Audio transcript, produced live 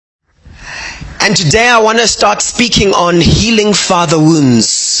And today I want to start speaking on healing father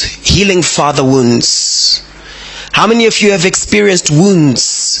wounds. Healing father wounds. How many of you have experienced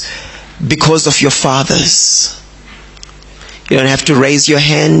wounds because of your fathers? You don't have to raise your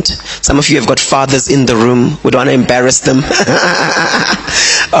hand. Some of you have got fathers in the room. We don't want to embarrass them.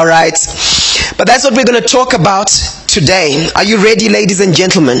 All right. But that's what we're going to talk about today. Are you ready, ladies and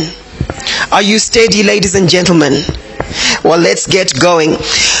gentlemen? Are you steady, ladies and gentlemen? Well, let's get going.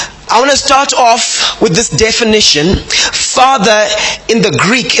 I want to start off with this definition. Father in the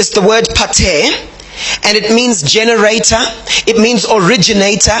Greek is the word pater, and it means generator, it means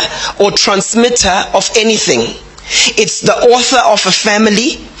originator or transmitter of anything. It's the author of a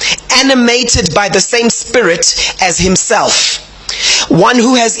family, animated by the same spirit as himself. One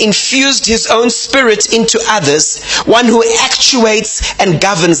who has infused his own spirit into others, one who actuates and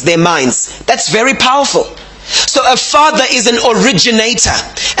governs their minds. That's very powerful. So a father is an originator.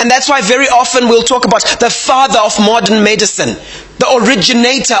 And that's why very often we'll talk about the father of modern medicine. The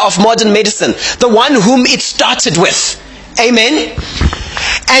originator of modern medicine. The one whom it started with. Amen.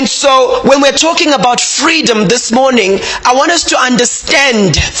 And so when we're talking about freedom this morning, I want us to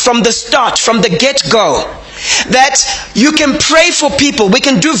understand from the start, from the get-go, that you can pray for people. We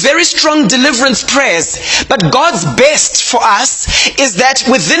can do very strong deliverance prayers. But God's best for us is that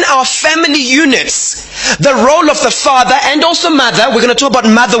within our family units, the role of the father and also mother, we're going to talk about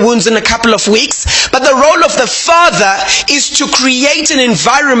mother wounds in a couple of weeks, but the role of the father is to create an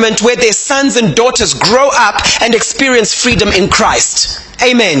environment where their sons and daughters grow up and experience freedom in Christ.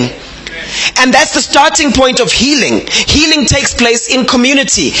 Amen. And that's the starting point of healing. Healing takes place in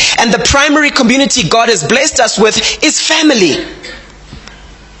community. And the primary community God has blessed us with is family.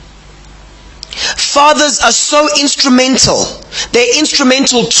 Fathers are so instrumental. They're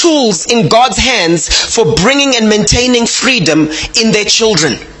instrumental tools in God's hands for bringing and maintaining freedom in their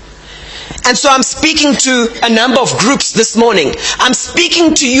children. And so I'm speaking to a number of groups this morning. I'm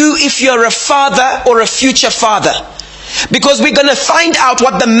speaking to you if you're a father or a future father. Because we're going to find out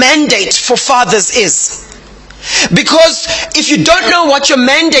what the mandate for fathers is. Because if you don't know what your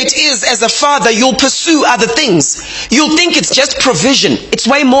mandate is as a father, you'll pursue other things. You'll think it's just provision. It's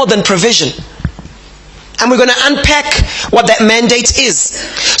way more than provision. And we're going to unpack what that mandate is.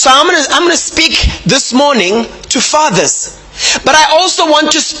 So I'm going to speak this morning to fathers. But I also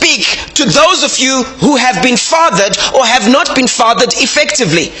want to speak to those of you who have been fathered or have not been fathered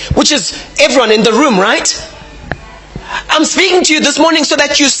effectively, which is everyone in the room, right? I'm speaking to you this morning so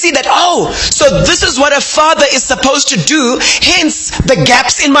that you see that, so this is what a father is supposed to do, hence the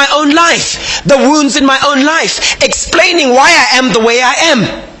gaps in my own life, the wounds in my own life, explaining why I am the way I am.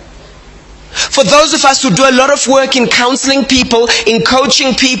 For those of us who do a lot of work in counseling people, in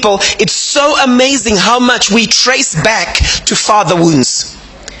coaching people, it's so amazing how much we trace back to father wounds.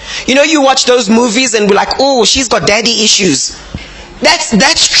 You know, you watch those movies and we're like, she's got daddy issues.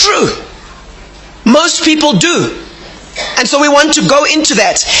 That's true. Most people do. And so we want to go into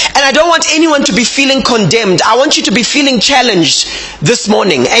that. And I don't want anyone to be feeling condemned. I want you to be feeling challenged this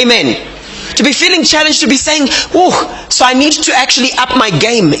morning. Amen. To be feeling challenged, to be saying, so I need to actually up my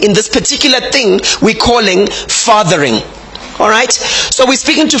game in this particular thing we're calling fathering. All right? So we're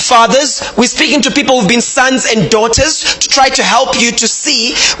speaking to fathers. We're speaking to people who've been sons and daughters to try to help you to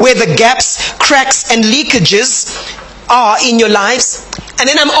see where the gaps, cracks, and leakages are in your lives. And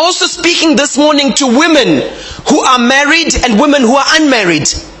then I'm also speaking this morning to women who are married and women who are unmarried.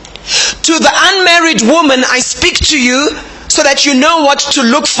 To the unmarried woman, I speak to you so that you know what to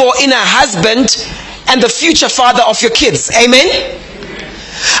look for in a husband and the future father of your kids. Amen?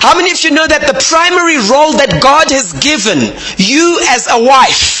 How many of you know that the primary role that God has given you as a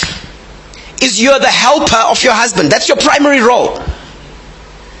wife is you're the helper of your husband? That's your primary role.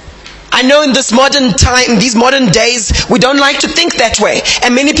 I know in this modern time, these modern days, we don't like to think that way.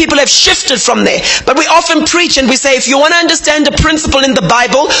 And many people have shifted from there. But we often preach and we say, if you want to understand a principle in the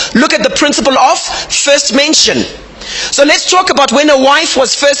Bible, look at the principle of first mention. So let's talk about when a wife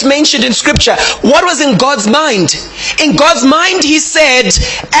was first mentioned in Scripture. What was in God's mind? In God's mind, He said,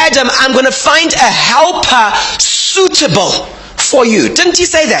 Adam, I'm going to find a helper suitable for you. Didn't He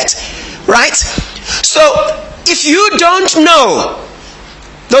say that? Right? So if you don't know,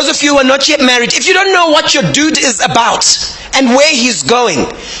 those of you who are not yet married, if you don't know what your dude is about and where he's going,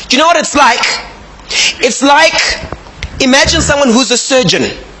 do you know what it's like? It's like, imagine someone who's a surgeon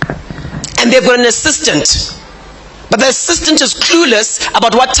and they've got an assistant. But the assistant is clueless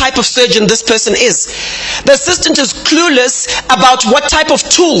about what type of surgeon this person is. The assistant is clueless about what type of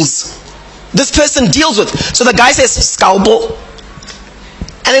tools this person deals with. So the guy says, scalpel.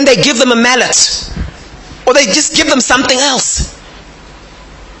 And then they give them a mallet. Or they just give them something else.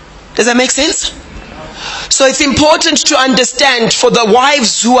 Does that make sense? So it's important to understand, for the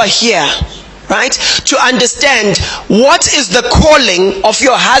wives who are here, right, to understand what is the calling of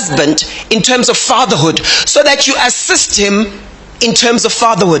your husband in terms of fatherhood, so that you assist him in terms of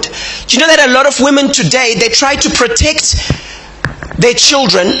fatherhood. Do you know that a lot of women today, they try to protect their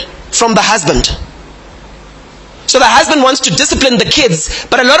children from the husband? So the husband wants to discipline the kids,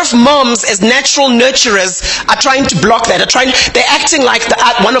 but a lot of moms, as natural nurturers, are trying to block that. They're acting like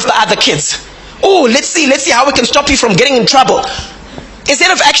one of the other kids. Oh, let's see how we can stop you from getting in trouble.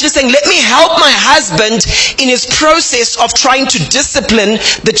 Instead of actually saying, let me help my husband in his process of trying to discipline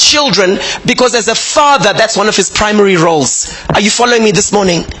the children, because as a father, that's one of his primary roles. Are you following me this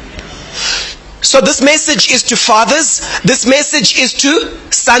morning? So this message is to fathers. This message is to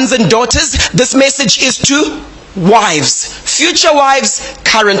sons and daughters. This message is to wives. Future wives,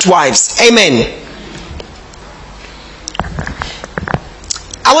 current wives. Amen.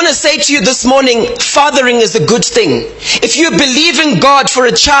 I want to say to you this morning, fathering is a good thing. If you believe in God for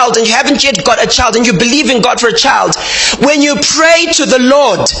a child and you haven't yet got a child, and you believe in God for a child, when you pray to the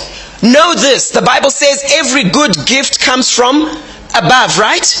Lord, know this. The Bible says every good gift comes from above,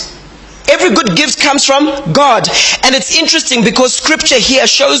 right? Every good gift comes from God. And it's interesting because scripture here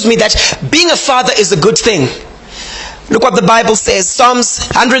shows me that being a father is a good thing. Look what the Bible says. Psalms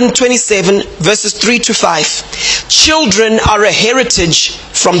 127 verses 3 to 5. Children are a heritage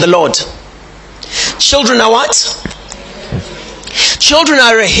from the Lord. Children are what? Children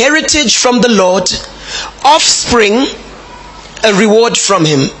are a heritage from the Lord. Offspring, a reward from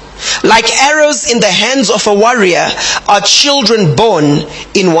him. Like arrows in the hands of a warrior are children born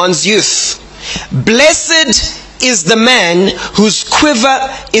in one's youth. Blessed is the man whose quiver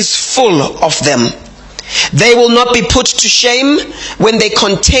is full of them. They will not be put to shame when they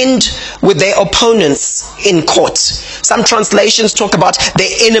contend with their opponents in court. Some translations talk about their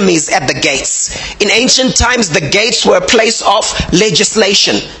enemies at the gates. In ancient times, the gates were a place of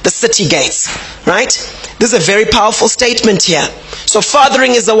legislation, the city gates, right? This is a very powerful statement here. So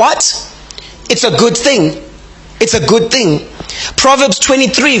fathering is a what? It's a good thing. It's a good thing. Proverbs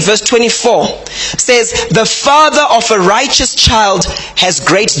 23 verse 24 says, the father of a righteous child has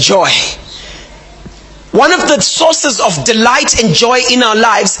great joy. One of the sources of delight and joy in our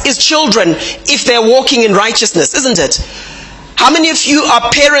lives is children, if they're walking in righteousness, isn't it? How many of you are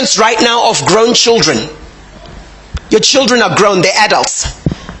parents right now of grown children? Your children are grown, they're adults.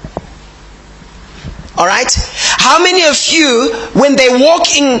 Alright? How many of you, when they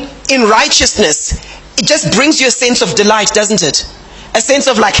walk in righteousness, it just brings you a sense of delight, doesn't it? A sense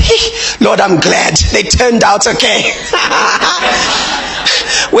of like, hey, Lord, I'm glad they turned out okay.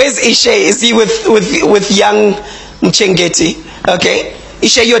 Where's Ishe? Is he with young Mchengeti? Okay.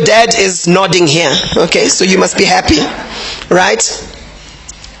 Ishe, your dad is nodding here. Okay, so you must be happy. Right?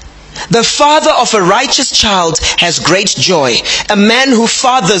 The father of a righteous child has great joy. A man who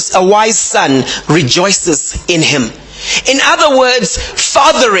fathers a wise son rejoices in him. In other words,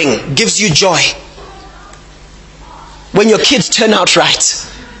 fathering gives you joy. When your kids turn out right.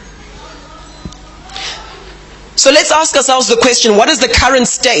 So let's ask ourselves the question, what is the current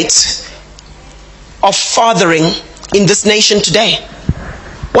state of fathering in this nation today?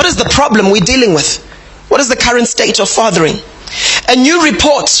 What is the problem we're dealing with? What is the current state of fathering? A new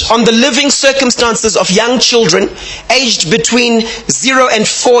report on the living circumstances of young children aged between 0 and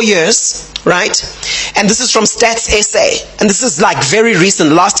 4 years, right? And this is from Stats SA, and this is like very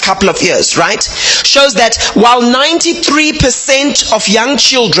recent, last couple of years, right? Shows that while 93% of young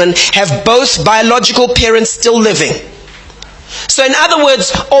children have both biological parents still living. So in other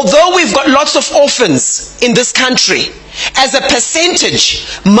words, although we've got lots of orphans in this country, as a percentage,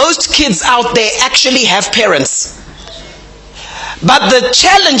 most kids out there actually have parents. But the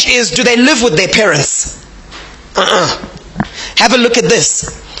challenge is, do they live with their parents? Have a look at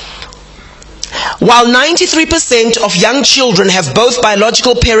this. While 93% of young children have both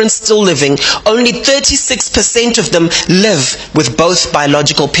biological parents still living, only 36% of them live with both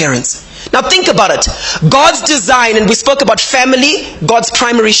biological parents. Now think about it. God's design, and we spoke about family, God's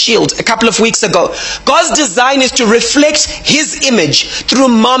primary shield a couple of weeks ago. God's design is to reflect His image through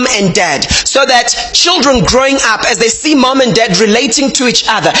mom and dad, so that children growing up, as they see mom and dad relating to each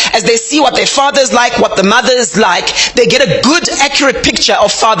other, as they see what their father is like, what the mother is like, they get a good, accurate picture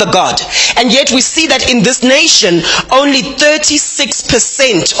of Father God. And yet we see that in this nation, only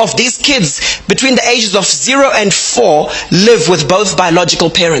 36% of these kids between the ages of 0 and 4 live with both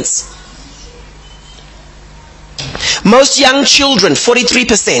biological parents. Most young children,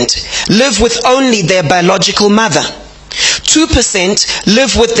 43%, live with only their biological mother. 2%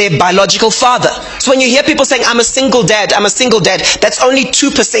 live with their biological father. So when you hear people saying, I'm a single dad, that's only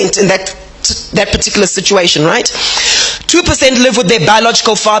 2% in that particular situation, right? 2% live with their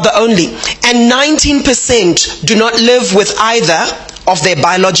biological father only, and 19% do not live with either of their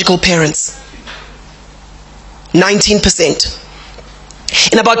biological parents. 19%.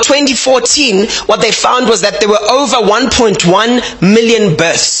 In about 2014, what they found was that there were over 1.1 million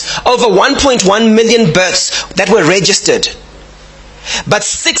births. Over 1.1 million births that were registered. But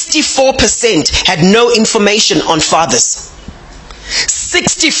 64% had no information on fathers.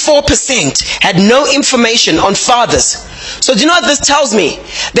 64% had no information on fathers. So do you know what this tells me?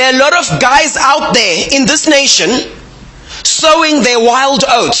 There are a lot of guys out there in this nation sowing their wild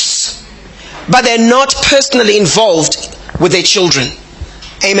oats, but they're not personally involved with their children.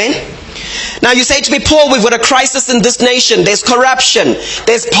 Amen? Now you say to me, Paul, we've got a crisis in this nation. There's corruption,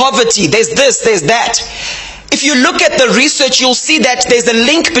 there's poverty, there's this, there's that. If you look at the research, you'll see that there's a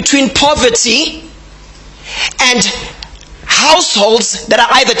link between poverty and households that are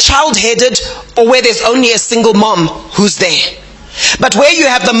either child-headed or where there's only a single mom who's there. But where you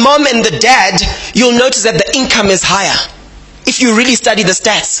have the mom and the dad, you'll notice that the income is higher, if you really study the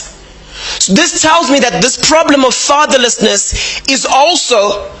stats. So this tells me that this problem of fatherlessness is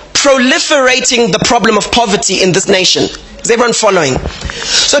also proliferating the problem of poverty in this nation. Is everyone following?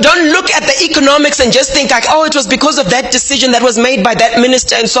 So don't look at the economics and just think like, oh, it was because of that decision that was made by that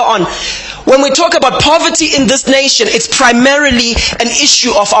minister and so on. When we talk about poverty in this nation, it's primarily an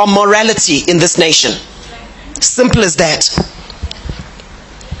issue of our morality in this nation. Simple as that.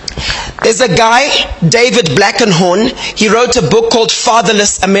 There's a guy, David Blackenhorn. He wrote a book called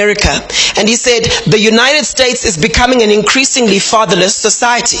Fatherless America. And he said, the United States is becoming an increasingly fatherless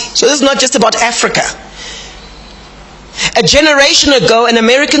society. So this is not just about Africa. A generation ago, an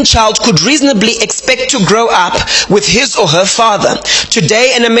American child could reasonably expect to grow up with his or her father.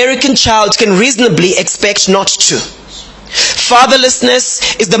 Today, an American child can reasonably expect not to.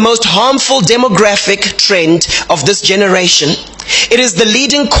 Fatherlessness is the most harmful demographic trend of this generation. It is the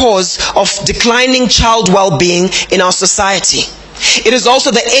leading cause of declining child well-being in our society. It is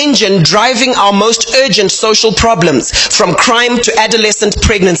also the engine driving our most urgent social problems, from crime to adolescent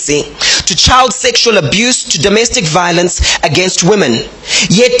pregnancy, to child sexual abuse, to domestic violence against women.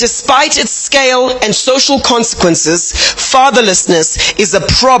 Yet despite its scale and social consequences, fatherlessness is a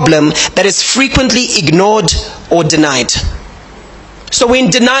problem that is frequently ignored or denied. So we're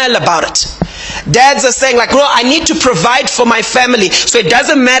in denial about it. Dads are saying like, no, I need to provide for my family. So it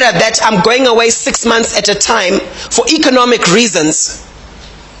doesn't matter that I'm going away 6 months at a time for economic reasons.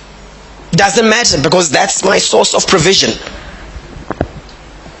 Doesn't matter because that's my source of provision.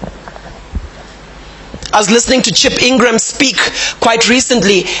 I was listening to Chip Ingram speak quite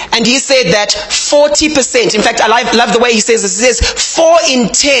recently, and he said that 40%, in fact, I love the way he says this. He says 4 in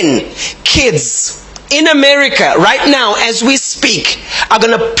 10 kids in America right now as we speak are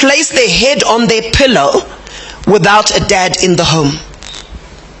going to place their head on their pillow without a dad in the home.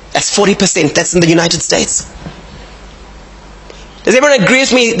 That's 40%. That's in the United States. Does everyone agree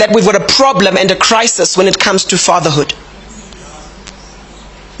with me that we've got a problem and a crisis when it comes to fatherhood?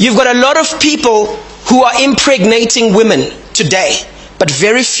 You've got a lot of people who are impregnating women today, but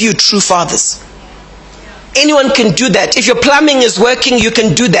very few true fathers. Anyone can do that. If your plumbing is working, you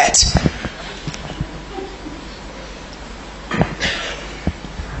can do that.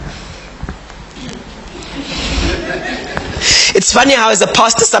 It's funny how as a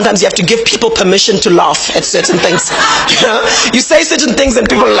pastor sometimes you have to give people permission to laugh at certain things. You know, you say certain things and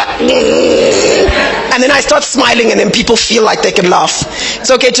people are like, and then I start smiling and then people feel like they can laugh. It's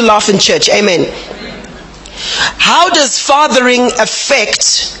okay to laugh in church. Amen. How does fathering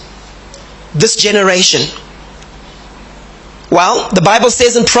affect this generation? Well, the Bible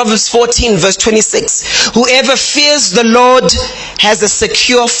says in Proverbs 14 verse 26, whoever fears the Lord has a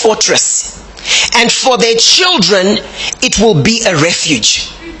secure fortress, and for their children it will be a refuge.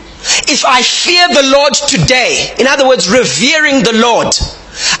 If I fear the Lord today, in other words, revering the Lord,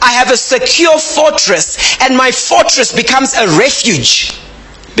 I have a secure fortress, and my fortress becomes a refuge.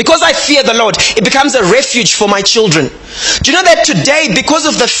 Because I fear the Lord, it becomes a refuge for my children. Do you know that today, because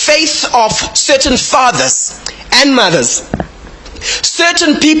of the faith of certain fathers and mothers,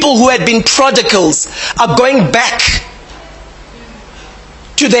 certain people who had been prodigals are going back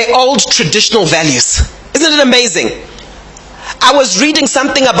to their old traditional values? Isn't it amazing? I was reading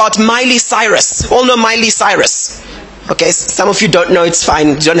something about Miley Cyrus. All know Miley Cyrus. Okay, some of you don't know, it's fine.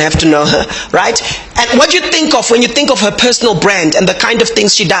 You don't have to know her, right? And what do you think of when you think of her personal brand and the kind of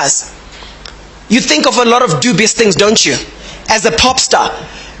things she does? You think of a lot of dubious things, don't you? As a pop star.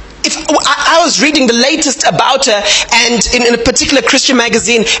 If I was reading the latest about her, and in a particular Christian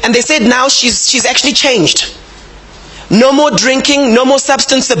magazine, and they said now she's actually changed. No more drinking, no more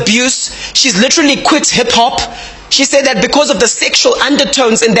substance abuse. She's literally quit hip-hop. She said that because of the sexual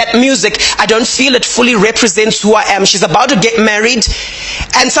undertones in that music, I don't feel it fully represents who I am. She's about to get married.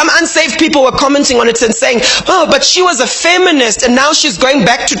 And some unsaved people were commenting on it and saying, oh, but she was a feminist and now she's going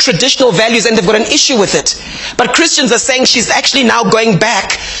back to traditional values, and they've got an issue with it. But Christians are saying she's actually now going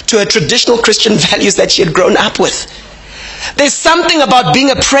back to her traditional Christian values that she had grown up with. There's something about being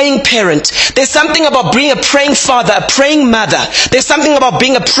a praying parent. There's something about being a praying father, a praying mother. There's something about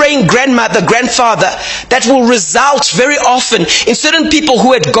being a praying grandmother, grandfather, that will result very often in certain people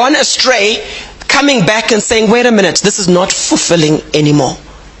who had gone astray coming back and saying, wait a minute, this is not fulfilling anymore.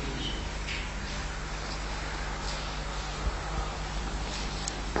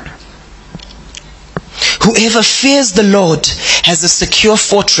 Whoever fears the Lord has a secure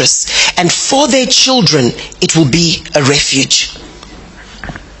fortress, and for their children it will be a refuge.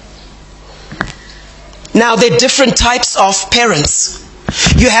 Now, there are different types of parents.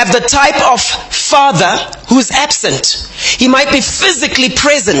 You have the type of father who's absent. He might be physically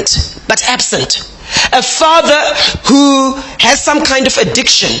present, but absent. A father who has some kind of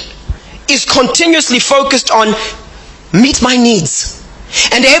addiction is continuously focused on meet my needs.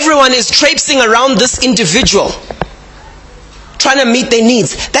 And everyone is traipsing around this individual, trying to meet their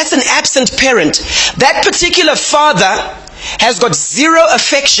needs. That's an absent parent. That particular father has got zero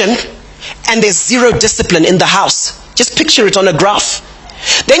affection and there's zero discipline in the house. Just picture it on a graph.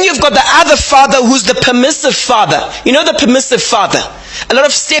 Then you've got the other father who's the permissive father. You know the permissive father? A lot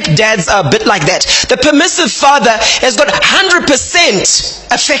of stepdads are a bit like that. The permissive father has got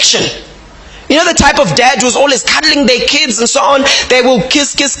 100% affection. You know the type of dad who's always cuddling their kids and so on. They will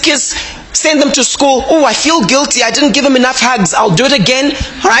kiss, kiss, kiss, send them to school. Oh, I feel guilty. I didn't give them enough hugs. I'll do it again.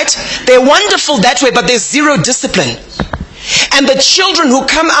 Right? They're wonderful that way, but there's zero discipline. And the children who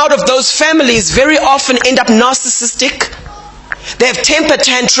come out of those families very often end up narcissistic. They have temper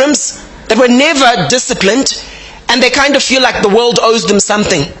tantrums that were never disciplined, and they kind of feel like the world owes them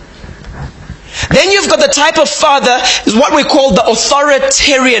something. Then you've got the type of father is what we call the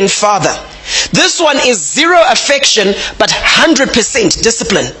authoritarian father. This one is zero affection but 100%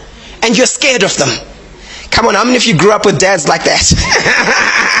 discipline, and you're scared of them. Come on, how many of you grew up with dads like that?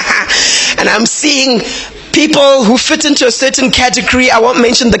 And I'm seeing people who fit into a certain category. I won't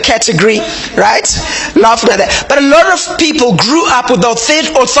mention the category, right? Laughing at that. But a lot of people grew up with the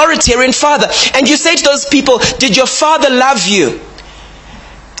authoritarian father. And you say to those people, did your father love you?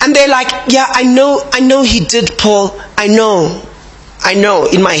 And they're like, yeah, I know he did, Paul. I know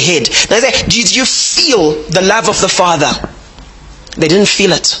in my head. And I say, did you feel the love of the father? They didn't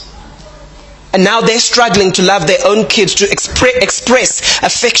feel it. And now they're struggling to love their own kids, to express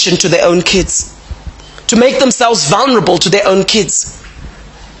affection to their own kids, to make themselves vulnerable to their own kids.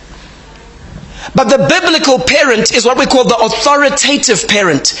 But the biblical parent is what we call the authoritative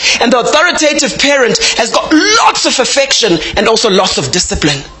parent. And the authoritative parent has got lots of affection and also lots of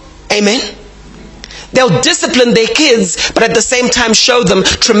discipline. Amen? They'll discipline their kids, but at the same time show them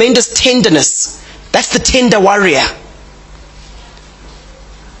tremendous tenderness. That's the tender warrior.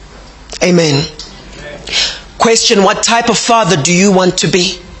 Amen. Question, what type of father do you want to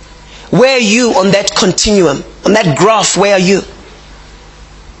be? Where are you on that continuum? On that graph, where are you?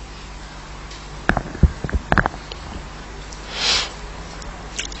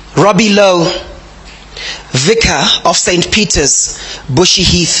 Robbie Lowe, vicar of St. Peter's, Bushey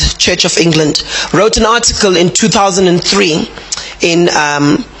Heath, Church of England, wrote an article in 2003 in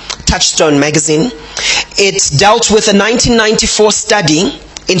Touchstone magazine. It dealt with a 1994 study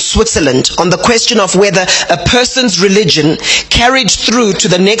in Switzerland on the question of whether a person's religion carried through to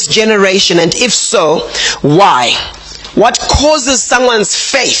the next generation, and if so, why? What causes someone's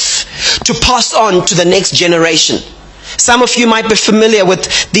faith to pass on to the next generation? Some of you might be familiar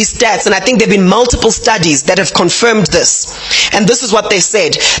with these stats, and I think there have been multiple studies that have confirmed this. And this is what they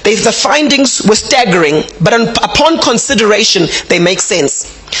said. The findings were staggering, but upon consideration, they make sense.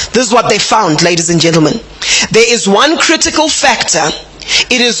 This is what they found, ladies and gentlemen. There is one critical factor.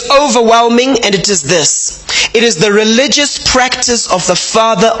 It is overwhelming, and it is this. It is the religious practice of the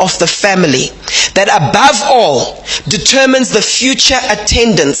father of the family that above all determines the future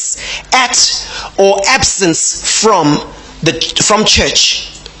attendance at or absence from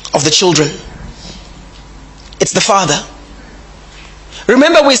church of the children. It's the father.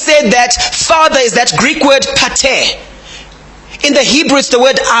 Remember, we said that father is that Greek word pater. In the Hebrew it's the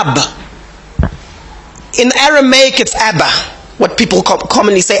word ab. In Aramaic it's abba. what people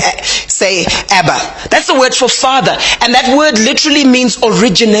commonly say Abba. That's the word for father. And that word literally means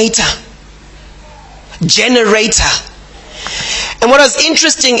originator, generator. And what was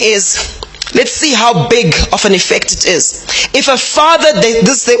interesting is, let's see how big of an effect it is. If a father,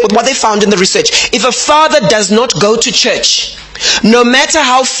 this is what they found in the research, if a father does not go to church, no matter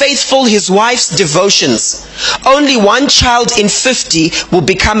how faithful his wife's devotions, only one child in 50 will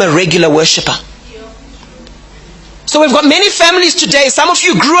become a regular worshiper. So we've got many families today. Some of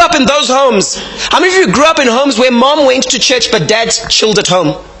you grew up in those homes. How many of you grew up in homes where mom went to church but dad chilled at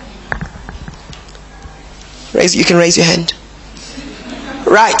home? You can raise your hand.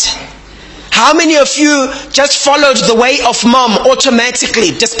 Right. How many of you just followed the way of mom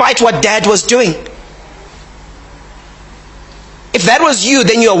automatically, despite what dad was doing? If that was you,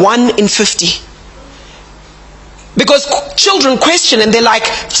 then you're 1 in 50. Because children question and they're like,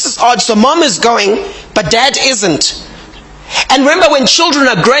 this is odd, so mom is going, but dad isn't. And remember, when children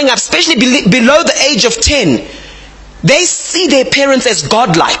are growing up, especially below the age of 10, they see their parents as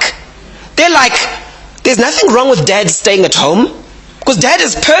godlike. They're like, there's nothing wrong with dad staying at home, because dad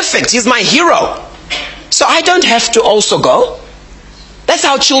is perfect, he's my hero. So I don't have to also go. That's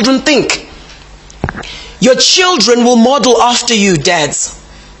how children think. Your children will model after you, dads.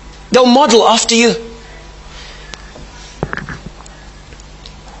 They'll model after you.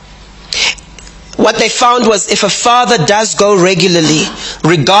 What they found was, if a father does go regularly,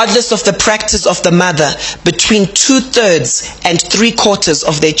 regardless of the practice of the mother, between 2/3 and 3/4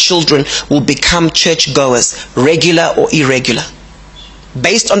 of their children will become churchgoers, regular or irregular,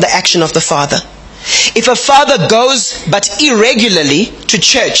 based on the action of the father. If a father goes but irregularly to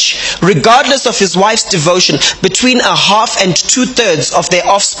church, regardless of his wife's devotion, between 1/2 and 2/3 of their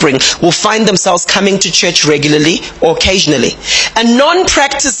offspring will find themselves coming to church regularly or occasionally. A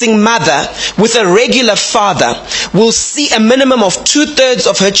non-practicing mother with a regular father will see a minimum of 2/3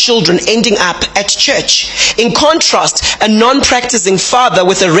 of her children ending up at church. In contrast, a non-practicing father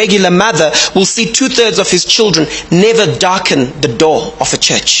with a regular mother will see 2/3 of his children never darken the door of a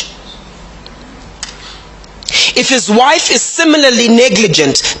church. If his wife is similarly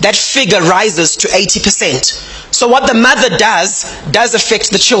negligent, that figure rises to 80%. So what the mother does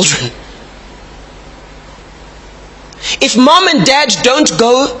affect the children. If mom and dad don't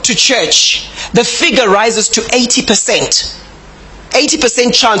go to church, the figure rises to 80%.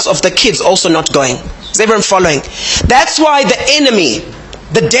 80% chance of the kids also not going. Is everyone following? That's why the enemy,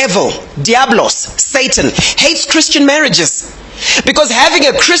 the devil, Diablos, Satan, hates Christian marriages. Because having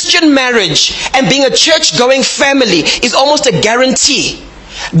a Christian marriage and being a church-going family is almost a guarantee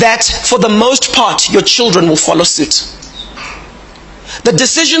that for the most part your children will follow suit. The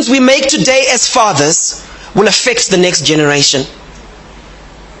decisions we make today as fathers will affect the next generation.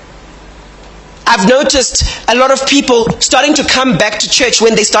 I've noticed a lot of people starting to come back to church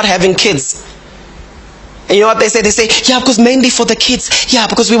when they start having kids. And you know what they say? They say, yeah, because mainly for the kids. Yeah,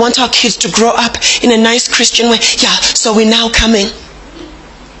 because we want our kids to grow up in a nice Christian way. Yeah, so we're now coming.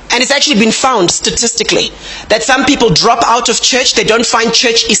 And it's actually been found statistically that some people drop out of church. They don't find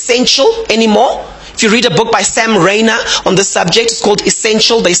church essential anymore. If you read a book by Sam Rainer on this subject, it's called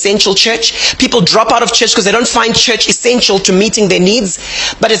Essential, the Essential Church. People drop out of church because they don't find church essential to meeting their needs.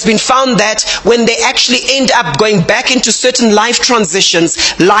 But it's been found that when they actually end up going back into certain life transitions,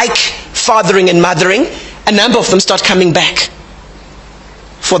 like fathering and mothering, a number of them start coming back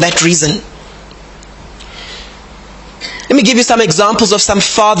for that reason. Let me give you some examples of some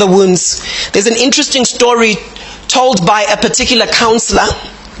father wounds. There's an interesting story told by a particular counselor,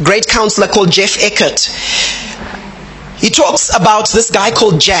 great counselor called Jeff Eckert. He talks about this guy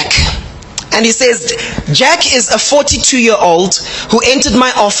called Jack. And he says, Jack is a 42-year-old who entered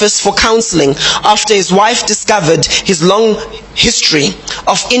my office for counseling after his wife discovered his long history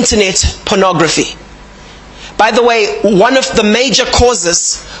of internet pornography. By the way, one of the major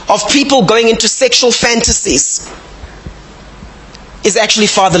causes of people going into sexual fantasies is actually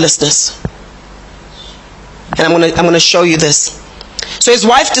fatherlessness. And I'm going to show you this. So his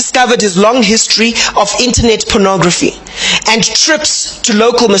wife discovered his long history of internet pornography and trips to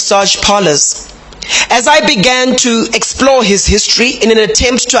local massage parlors. As I began to explore his history in an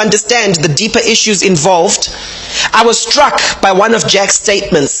attempt to understand the deeper issues involved, I was struck by one of Jack's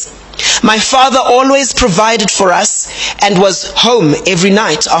statements. My father always provided for us and was home every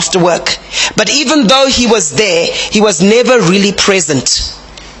night after work. But even though he was there, he was never really present.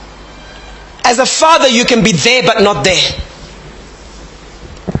 As a father, you can be there but not there.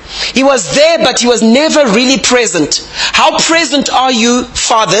 He was there but he was never really present. How present are you,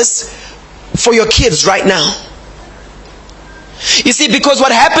 fathers, for your kids right now? You see, because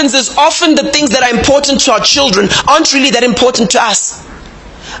what happens is often the things that are important to our children aren't really that important to us.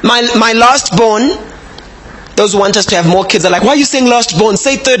 My last born, those who want us to have more kids are like, why are you saying last born?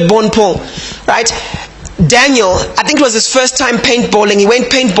 Say third born, Paul. Right? Daniel, I think it was his first time paintballing. He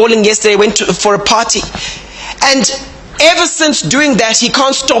went paintballing yesterday, went for a party. And ever since doing that, he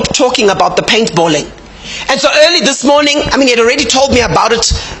can't stop talking about the paintballing. And so early this morning, he had already told me about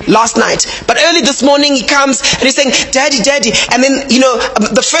it last night, but early this morning he comes and he's saying, Daddy, and then,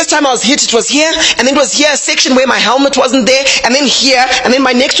 the first time I was hit, it was here, and then it was here, a section where my helmet wasn't there, and then here, and then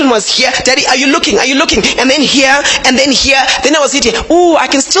my next one was here. Daddy, are you looking? And then here, and then here, then I was hit here. Ooh, I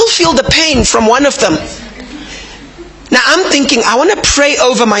can still feel the pain from one of them. Now I'm thinking, I want to pray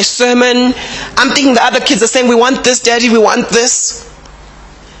over my sermon. I'm thinking the other kids are saying, we want this, Daddy, we want this.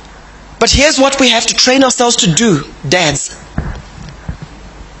 But here's what we have to train ourselves to do, dads.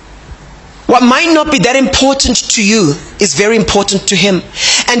 What might not be that important to you is very important to him.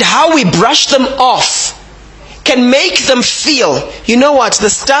 And how we brush them off can make them feel, you know what, the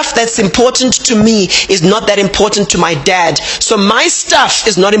stuff that's important to me is not that important to my dad. So my stuff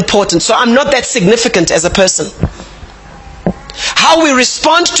is not important. So I'm not that significant as a person. How we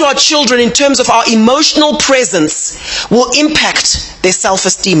respond to our children in terms of our emotional presence will impact their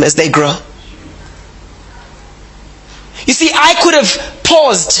self-esteem as they grow. You see, I could have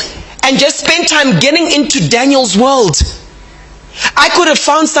paused and just spent time getting into Daniel's world. I could have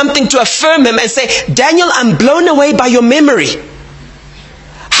found something to affirm him and say, Daniel, I'm blown away by your memory.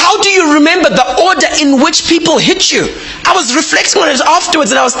 How do you remember the order in which people hit you? I was reflecting on it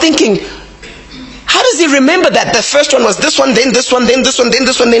afterwards and I was thinking, how does he remember that? The first one was this one, then this one, then this one, then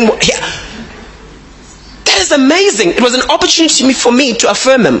this one, then here. That is amazing. It was an opportunity for me to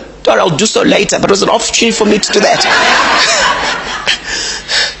affirm him. Or I'll do so later, but it was an opportunity for me to do that.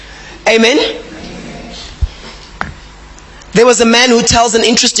 Amen. There was a man who tells an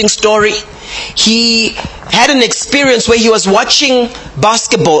interesting story. He had an experience where he was watching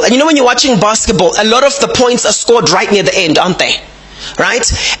basketball. And when you're watching basketball, a lot of the points are scored right near the end, aren't they? Right?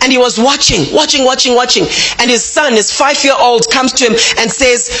 And he was watching. And his son, his 5-year-old, comes to him and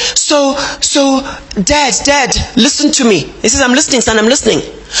says, so, Dad, listen to me. He says, I'm listening, son, I'm listening.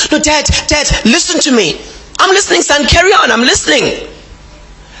 No, Dad, listen to me. I'm listening, son, carry on, I'm listening.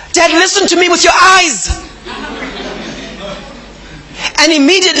 Dad, listen to me with your eyes. And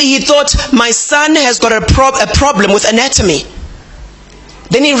immediately he thought, my son has got a problem with anatomy.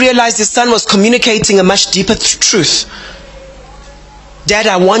 Then he realized his son was communicating a much deeper truth. Dad,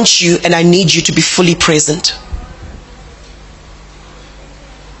 I want you and I need you to be fully present.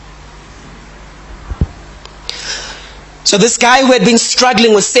 So this guy who had been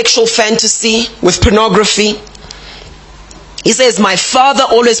struggling with sexual fantasy, with pornography, he says, my father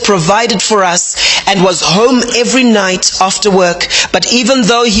always provided for us and was home every night after work. But even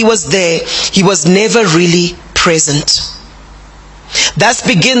though he was there, he was never really present. Thus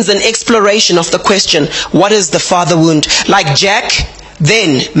begins an exploration of the question, what is the father wound? Like Jack,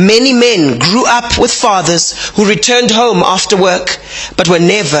 then many men grew up with fathers who returned home after work, but were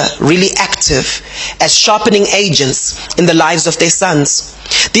never really active as sharpening agents in the lives of their sons.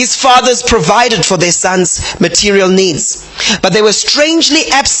 These fathers provided for their sons' material needs, but they were strangely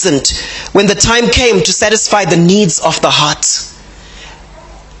absent when the time came to satisfy the needs of the heart.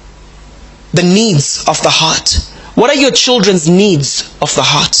 The needs of the heart. What are your children's needs of the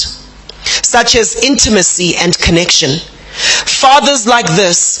heart? Such as intimacy and connection. Fathers like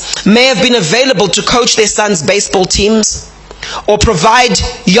this may have been available to coach their sons' baseball teams or provide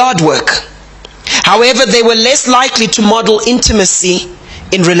yard work. However, they were less likely to model intimacy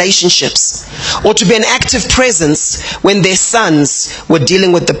in relationships or to be an active presence when their sons were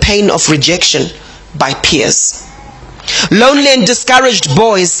dealing with the pain of rejection by peers. Lonely and discouraged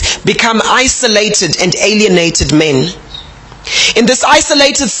boys become isolated and alienated men. In this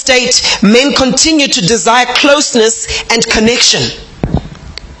isolated state, men continue to desire closeness and connection.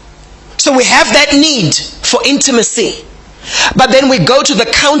 So we have that need for intimacy. But then we go to the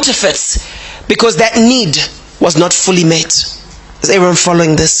counterfeits because that need was not fully met. Is everyone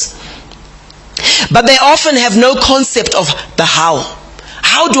following this? But they often have no concept of the how.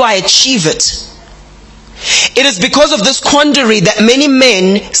 How do I achieve it? It is because of this quandary that many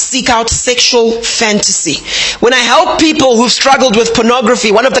men seek out sexual fantasy. When I help people who've struggled with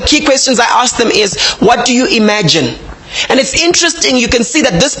pornography, one of the key questions I ask them is, what do you imagine? And it's interesting, you can see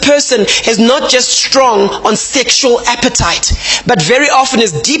that this person is not just strong on sexual appetite, but very often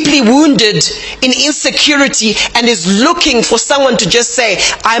is deeply wounded in insecurity and is looking for someone to just say,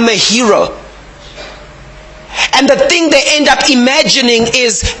 I'm a hero. And the thing they end up imagining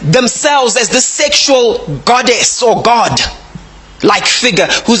is themselves as the sexual goddess or god. like figure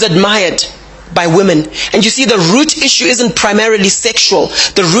who's admired by women. And you see, the root issue isn't primarily sexual.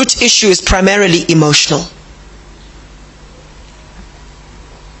 The root issue is primarily emotional.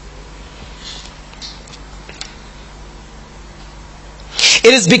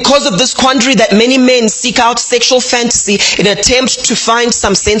 It is because of this quandary that many men seek out sexual fantasy in an attempt to find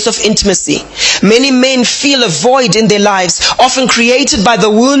some sense of intimacy. Many men feel a void in their lives, often created by the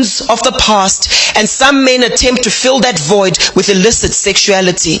wounds of the past, and some men attempt to fill that void with illicit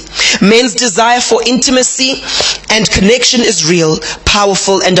sexuality. Men's desire for intimacy and connection is real,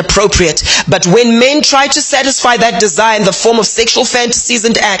 powerful, and appropriate. But when men try to satisfy that desire in the form of sexual fantasies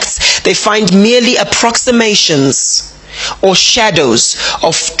and acts, they find merely approximations or shadows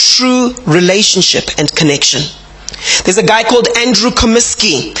of true relationship and connection. There's a guy called Andrew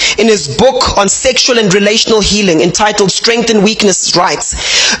Comiskey. In his book on sexual and relational healing entitled Strength and Weakness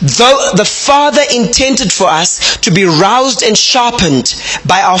writes, though the Father intended for us to be roused and sharpened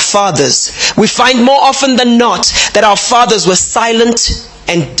by our fathers, we find more often than not that our fathers were silent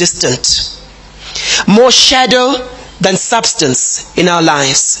and distant. More shadow than substance in our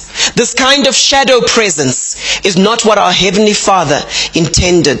lives. This kind of shadow presence is not what our Heavenly Father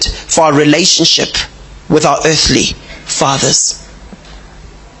intended for our relationship with our earthly fathers.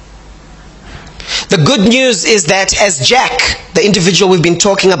 The good news is that as Jack, the individual we've been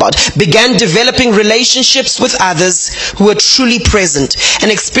talking about, began developing relationships with others who were truly present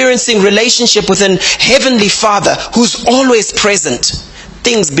and experiencing relationship with an Heavenly Father who's always present,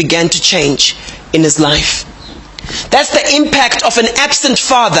 things began to change in his life. That's the impact of an absent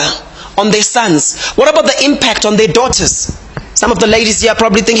father on their sons. What about the impact on their daughters? Some of the ladies here are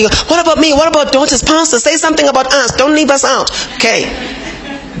probably thinking, what about me? What about daughters? Pastor, say something about us. Don't leave us out. Okay.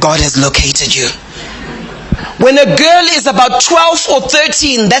 God has located you. When a girl is about 12 or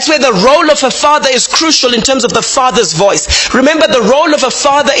 13, that's where the role of a father is crucial in terms of the father's voice. Remember, the role of a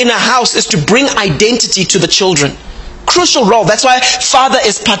father in a house is to bring identity to the children. Crucial role. That's why father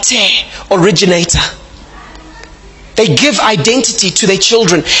is pater, originator. They give identity to their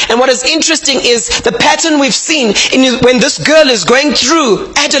children. And what is interesting is the pattern we've seen when this girl is going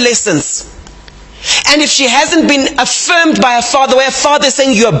through adolescence. And if she hasn't been affirmed by her father, where her father is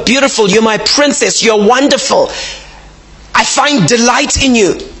saying, you're beautiful, you're my princess, you're wonderful, I find delight in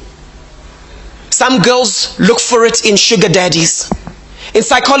you. Some girls look for it in sugar daddies. In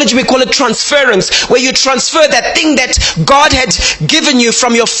psychology, we call it transference, where you transfer that thing that God had given you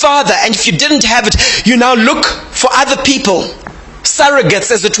from your father, and if you didn't have it, you now look for other people, surrogates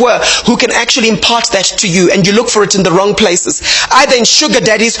as it were, who can actually impart that to you, and you look for it in the wrong places, either in sugar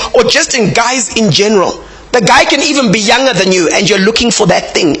daddies or just in guys in general. The guy can even be younger than you, and you're looking for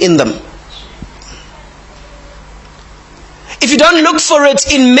that thing in them. If you don't look for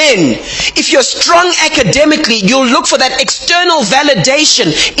it in men, if you're strong academically, you'll look for that external validation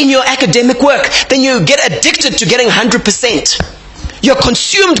in your academic work. Then you get addicted to getting 100%. You're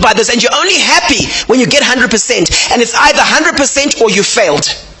consumed by this, and you're only happy when you get 100%. And it's either 100% or you failed.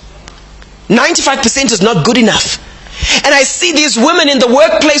 95% is not good enough. And I see these women in the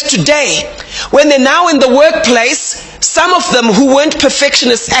workplace today. When they're now in the workplace, some of them who weren't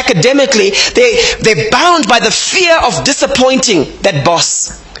perfectionists academically, they're bound by the fear of disappointing that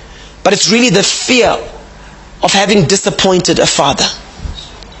boss. But it's really the fear of having disappointed a father.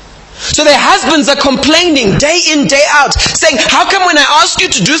 So their husbands are complaining day in, day out, saying, how come when I ask you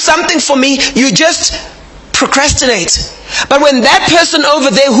to do something for me, you just procrastinate? But when that person over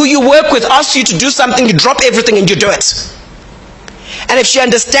there who you work with asks you to do something, you drop everything and you do it. And if she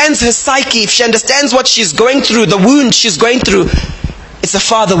understands her psyche, if she understands what she's going through, the wound she's going through, it's a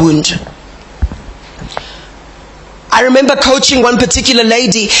father wound. I remember coaching one particular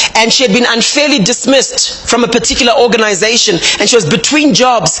lady, and she had been unfairly dismissed from a particular organization, and she was between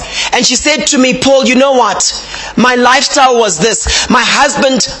jobs. And she said to me, Paul, you know what? My lifestyle was this. My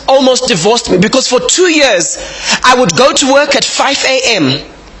husband almost divorced me because for 2 years, I would go to work at 5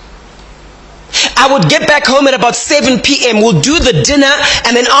 a.m. I would get back home at about 7 p.m. We'll do the dinner,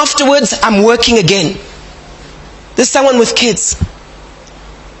 and then afterwards, I'm working again. There's someone with kids.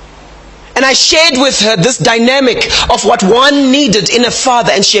 And I shared with her this dynamic of what one needed in a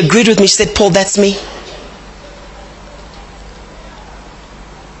father, and she agreed with me. She said, Paul, that's me.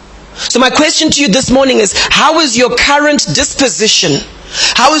 So my question to you this morning is, how is your current disposition,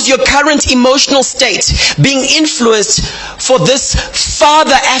 how is your current emotional state being influenced for this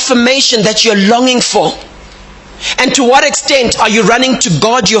father affirmation that you're longing for? And to what extent are you running to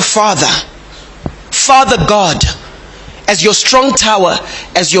God your Father, Father God, as your strong tower,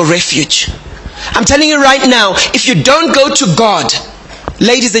 as your refuge? I'm telling you right now, if you don't go to God,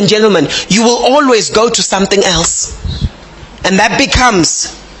 ladies and gentlemen, you will always go to something else. And that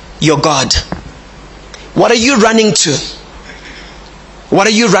becomes your God. What are you running to? What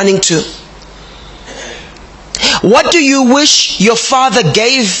are you running to? What do you wish your father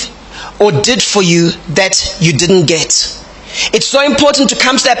gave or did for you that you didn't get? It's so important to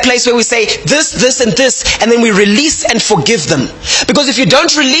come to that place where we say this, this, and this, and then we release and forgive them. Because if you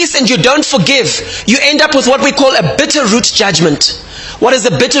don't release and you don't forgive, you end up with what we call a bitter root judgment. What is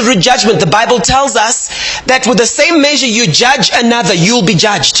a bitter root judgment? The Bible tells us that with the same measure you judge another, you'll be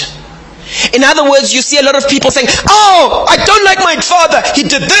judged. In other words, you see a lot of people saying, oh, I don't like my father. He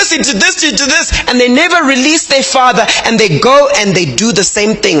did this, he did this, he did this. And they never release their father, and they go and they do the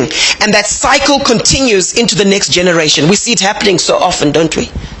same thing. And that cycle continues into the next generation. We see it happening so often, don't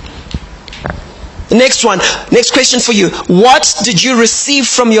we? The next one, next question for you. What did you receive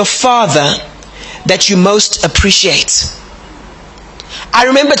from your father that you most appreciate? I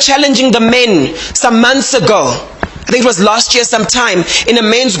remember challenging the men some months ago. I think it was last year sometime in a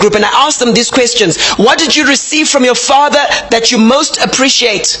men's group, and I asked them these questions. What did you receive from your father that you most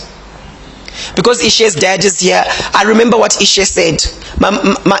appreciate? Because Ishe's dad is here, I remember what Ishe said.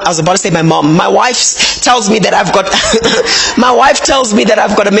 I was about to say my mom. My wife tells me that I've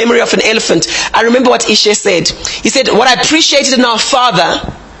got a memory of an elephant. I remember what Ishe said. He said, what I appreciated in our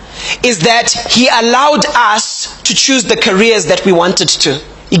father is that he allowed us to choose the careers that we wanted to.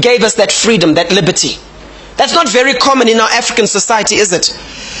 He gave us that freedom, that liberty. That's not very common in our African society, is it?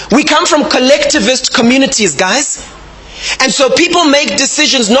 We come from collectivist communities, guys. And so people make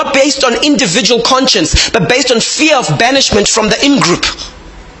decisions not based on individual conscience, but based on fear of banishment from the in-group.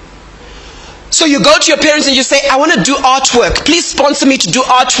 So you go to your parents and you say, I want to do artwork. Please sponsor me to do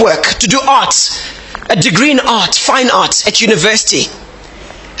artwork, to do art. A degree in art, fine art at university.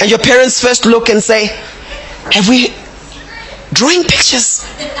 And your parents first look and say, have we drawing pictures?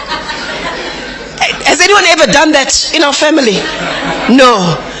 Has anyone ever done that in our family?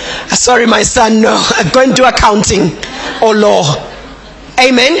 No. Sorry, my son, no. Go and do accounting or law.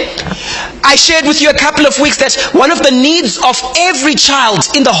 Amen. I shared with you a couple of weeks that one of the needs of every child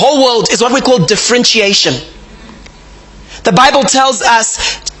in the whole world is what we call differentiation. The Bible tells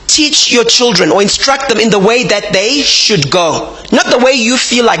us, teach your children or instruct them in the way that they should go. Not the way you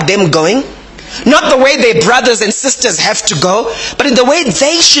feel like them going. Not the way their brothers and sisters have to go, but in the way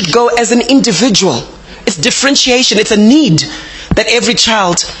they should go as an individual. It's differentiation. It's a need that every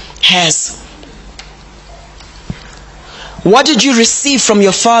child has. What did you receive from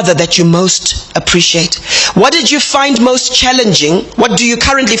your father that you most appreciate? What did you find most challenging? What do you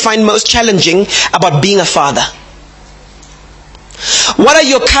currently find most challenging about being a father? What are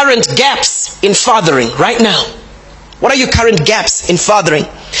your current gaps in fathering right now? What are your current gaps in fathering?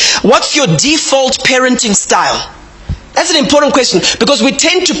 What's your default parenting style? That's an important question, because we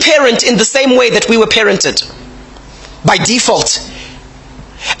tend to parent in the same way that we were parented. By default.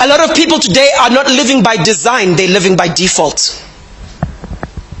 A lot of people today are not living by design, they're living by default.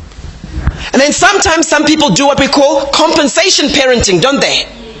 And then sometimes some people do what we call compensation parenting, don't they?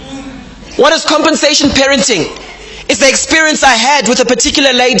 What is compensation parenting? It's the experience I had with a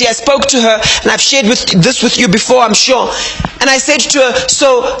particular lady. I spoke to her, and I've shared this with you before, I'm sure. And I said to her,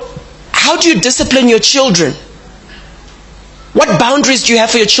 so how do you discipline your children? What boundaries do you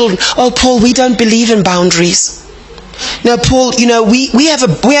have for your children? Oh, Paul, we don't believe in boundaries. No, Paul, we have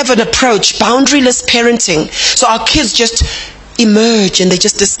an approach, boundaryless parenting. So our kids just emerge and they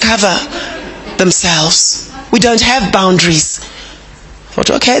just discover themselves. We don't have boundaries. I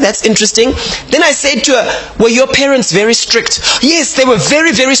thought, okay, that's interesting. Then I said to her, were your parents very strict? Yes, they were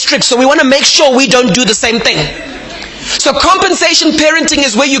very, very strict. So we want to make sure we don't do the same thing. So compensation parenting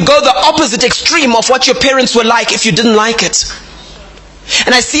is where you go the opposite extreme of what your parents were like if you didn't like it.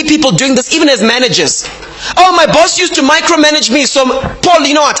 And I see people doing this even as managers. Oh, my boss used to micromanage me. So, Paul,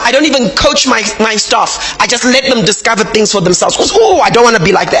 you know what? I don't even coach my staff. I just let them discover things for themselves. Because, I don't want to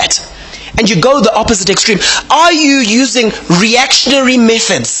be like that. And you go the opposite extreme. Are you using reactionary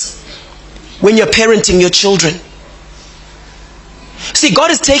methods when you're parenting your children? See, God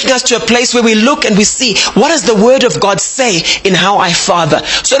is taking us to a place where we look and we see, what does the Word of God say in how I father?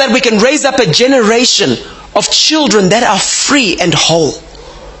 So that we can raise up a generation of children that are free and whole.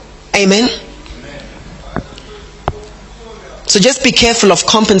 Amen? So just be careful of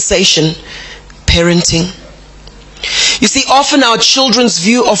compensation parenting. You see, often our children's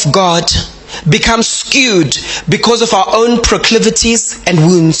view of God becomes skewed because of our own proclivities and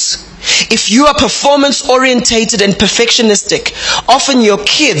wounds. If you are performance orientated and perfectionistic, often your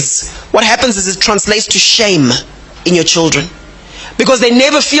kids, what happens is it translates to shame in your children. Because they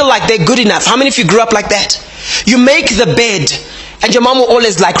never feel like they're good enough. How many of you grew up like that? You make the bed And your mom will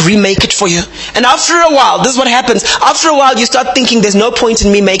always remake it for you. And after a while, this is what happens. After a while, you start thinking there's no point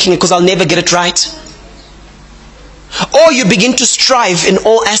in me making it because I'll never get it right. Or you begin to strive in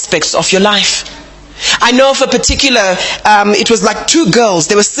all aspects of your life. I know of a particular, it was 2 girls,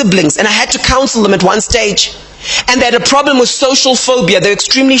 they were siblings, and I had to counsel them at one stage. And they had a problem with social phobia. They were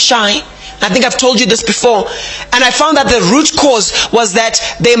extremely shy. I think I've told you this before. And I found that the root cause was that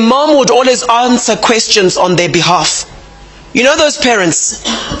their mom would always answer questions on their behalf. You know those parents,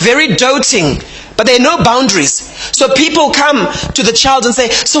 very doting, but there are no boundaries. So people come to the child and say,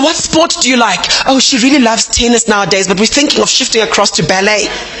 so what sport do you like? Oh, she really loves tennis nowadays, but we're thinking of shifting across to ballet.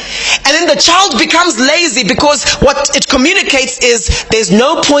 And then the child becomes lazy because what it communicates is, there's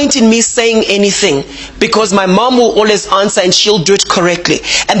no point in me saying anything because my mom will always answer and she'll do it correctly.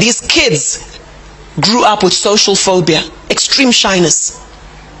 And these kids grew up with social phobia, extreme shyness.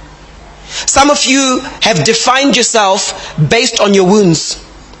 Some of you have defined yourself based on your wounds.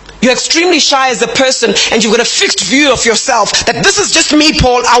 You're extremely shy as a person and you've got a fixed view of yourself that this is just me,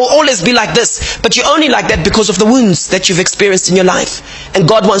 Paul, I will always be like this. But you're only like that because of the wounds that you've experienced in your life. And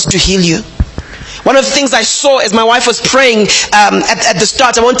God wants to heal you. One of the things I saw as my wife was praying at the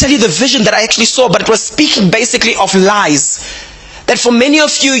start, I won't tell you the vision that I actually saw, but it was speaking basically of lies. That for many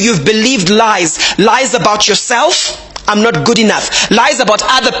of you, you've believed lies. Lies about yourself. I'm not good enough. Lies about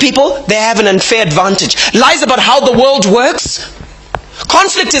other people, they have an unfair advantage. Lies about how the world works.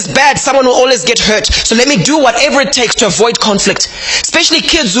 Conflict is bad, someone will always get hurt. So let me do whatever it takes to avoid conflict. Especially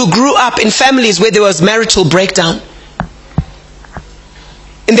kids who grew up in families where there was marital breakdown.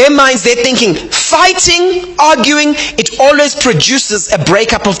 In their minds, they're thinking, fighting, arguing, it always produces a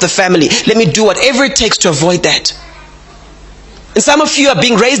breakup of the family. Let me do whatever it takes to avoid that. And some of you are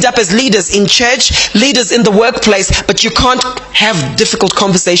being raised up as leaders in church, leaders in the workplace, but you can't have difficult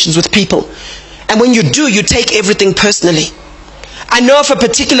conversations with people. And when you do, you take everything personally. I know of a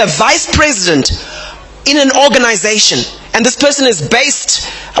particular vice president in an organization, and this person is based,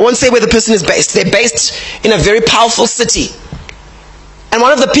 I won't say where the person is based, they're based in a very powerful city. And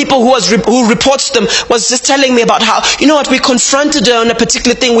one of the people who reports to them was just telling me about how, you know what, we confronted her on a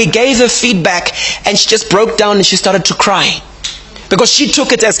particular thing, we gave her feedback, and she just broke down and she started to cry. Because she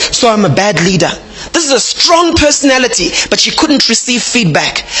took it as, so I'm a bad leader. This is a strong personality, but she couldn't receive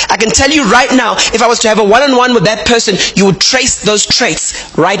feedback. I can tell you right now, if I was to have a one-on-one with that person, you would trace those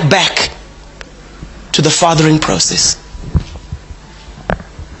traits right back to the fathering process.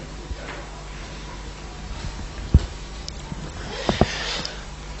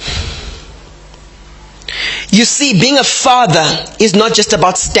 You see, being a father is not just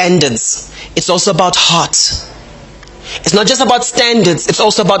about standards. It's also about heart. It's not just about standards, it's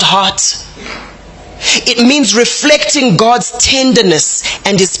also about heart. It means reflecting God's tenderness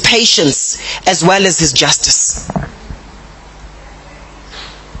and His patience as well as His justice.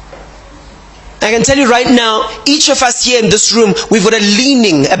 I can tell you right now, each of us here in this room, we've got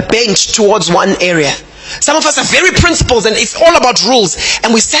a bent towards one area. Some of us are very principled and it's all about rules.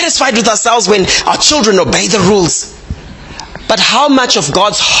 And we're satisfied with ourselves when our children obey the rules. But how much of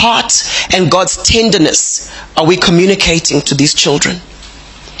God's heart and God's tenderness are we communicating to these children?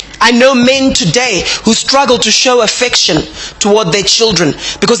 I know men today who struggle to show affection toward their children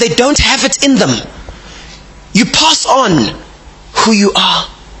because they don't have it in them. You pass on who you are.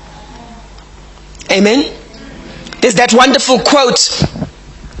 Amen? There's that wonderful quote.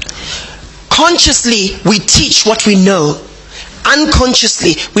 Consciously, we teach what we know.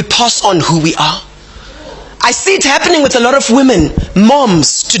 Unconsciously, we pass on who we are. I see it happening with a lot of women,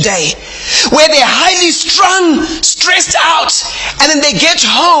 moms today, where they're highly strung, stressed out, and then they get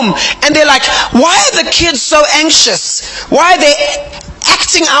home and they're like, why are the kids so anxious? Why are they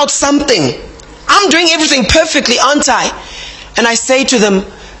acting out something? I'm doing everything perfectly, aren't I? And I say to them,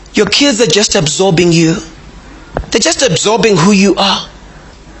 your kids are just absorbing you. They're just absorbing who you are.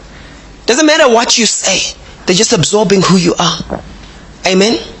 Doesn't matter what you say, they're just absorbing who you are.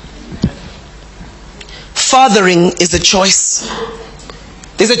 Amen? Fathering is a choice.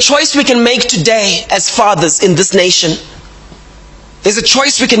 There's a choice we can make today as fathers in this nation. There's a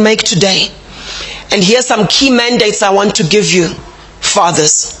choice we can make today. And here's some key mandates I want to give you,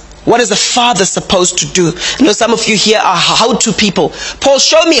 fathers. What is a father supposed to do? I know some of you here are how-to people. Paul,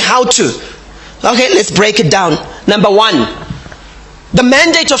 show me how to. Okay, let's break it down. Number 1, the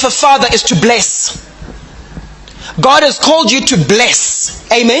mandate of a father is to bless. God has called you to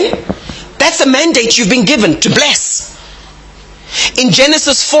bless. Amen? That's a mandate you've been given, to bless. In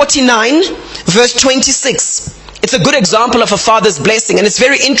Genesis 49, verse 26, it's a good example of a father's blessing. And it's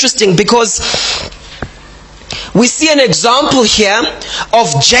very interesting because we see an example here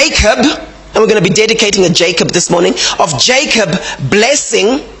of Jacob And we're going to be dedicating a Jacob this morning, of Jacob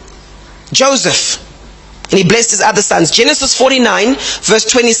blessing Joseph. And he blessed his other sons. Genesis 49, verse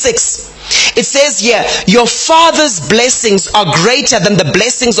 26. It says here, your father's blessings are greater than the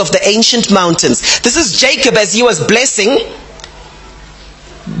blessings of the ancient mountains. This is Jacob as he was blessing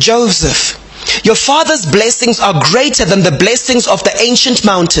Joseph. Your father's blessings are greater than the blessings of the ancient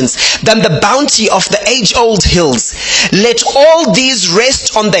mountains, than the bounty of the age-old hills. Let all these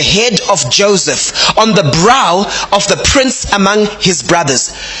rest on the head of Joseph, on the brow of the prince among his brothers.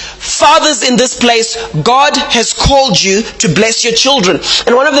 Fathers in this place, God has called you to bless your children.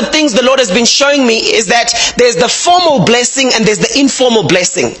 And one of the things the Lord has been showing me is that there's the formal blessing and there's the informal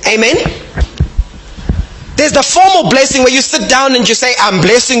blessing. Amen? There's the formal blessing where you sit down and you say, I'm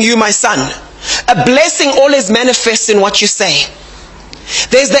blessing you, my son. A blessing always manifests in what you say.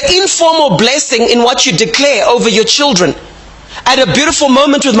 There's the informal blessing in what you declare over your children. I had a beautiful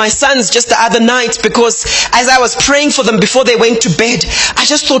moment with my sons just the other night, because as I was praying for them before they went to bed, I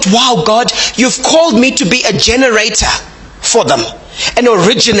just thought, wow, God, you've called me to be a generator for them, an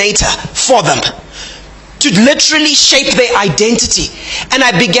originator for them, to literally shape their identity. And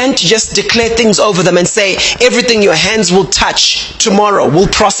I began to just declare things over them and say, everything your hands will touch tomorrow will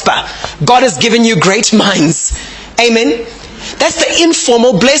prosper. God has given you great minds. Amen. That's the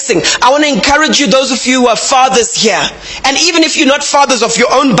informal blessing. I want to encourage you, those of you who are fathers here, and even if you're not fathers of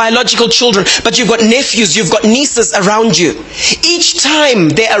your own biological children, but you've got nephews, you've got nieces around you, each time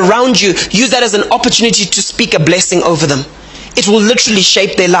they're around you, use that as an opportunity to speak a blessing over them. It will literally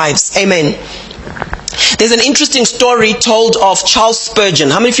shape their lives. Amen. There's an interesting story told of Charles Spurgeon.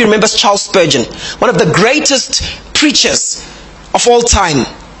 How many of you remember Charles Spurgeon? One of the greatest preachers of all time.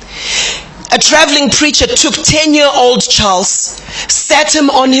 A traveling preacher took 10-year-old Charles, sat him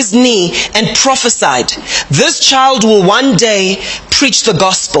on his knee and prophesied, this child will one day preach the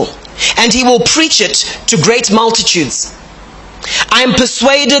gospel, and he will preach it to great multitudes. I am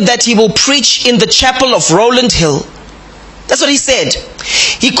persuaded that he will preach in the chapel of Rowland Hill. That's what he said.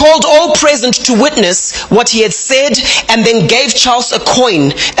 He called all present to witness what he had said, and then gave Charles a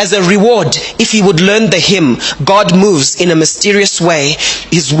coin as a reward if he would learn the hymn, God moves in a mysterious way,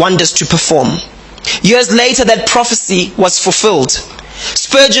 his wonders to perform. Years later, that prophecy was fulfilled.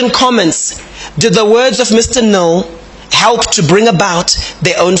 Spurgeon comments, did the words of Mr. Knoll help to bring about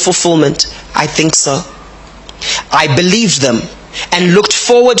their own fulfillment? I think so. I believed them and looked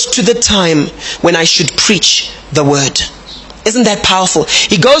forward to the time when I should preach the word. Isn't that powerful?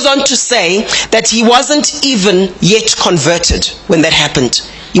 He goes on to say that he wasn't even yet converted when that happened.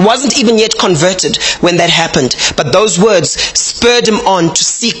 He wasn't even yet converted when that happened. But those words spurred him on to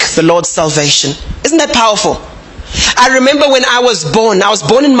seek the Lord's salvation. Isn't that powerful? I remember when I was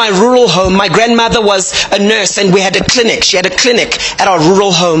born in my rural home. My grandmother was a nurse and we had a clinic. She had a clinic at our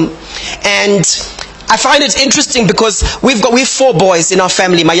rural home. And I find it interesting because we've 4 boys in our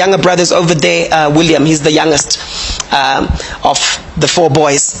family. My younger brother's over there, William. He's the youngest of the 4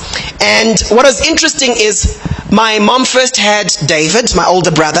 boys. And what was interesting is my mom first had David, my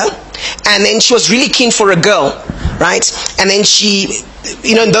older brother, and then she was really keen for a girl, right? And then she,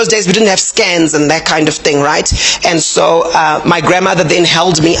 in those days we didn't have scans and that kind of thing, right? And so my grandmother then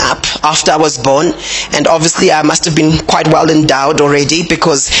held me up after I was born, and obviously I must have been quite well endowed already,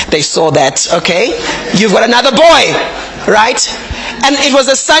 because they saw that, okay, you've got another boy, right? And it was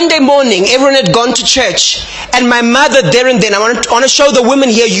a Sunday morning, everyone had gone to church, and my mother there and then, I want to show the women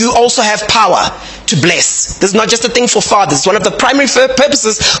here, you also have power to bless. This is not just a thing for fathers. It's one of the primary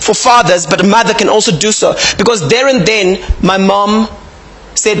purposes for fathers, but a mother can also do so. Because there and then, my mom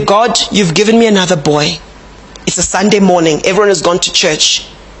said, God, you've given me another boy. It's a Sunday morning. Everyone has gone to church.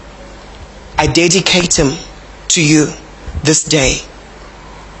 I dedicate him to you this day,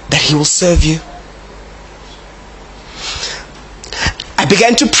 that he will serve you. I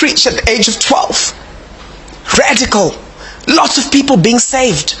began to preach at the age of 12. Radical. Lots of people being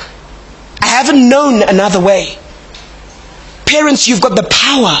saved. I haven't known another way. Parents, you've got the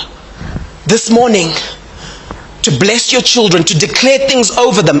power this morning to bless your children, to declare things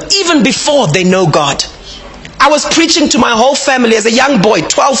over them, even before they know God. I was preaching to my whole family as a young boy,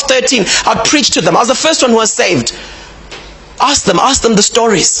 12, 13. I'd preach to them. I was the first one who was saved. Ask them the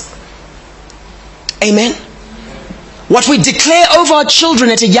stories. Amen. What we declare over our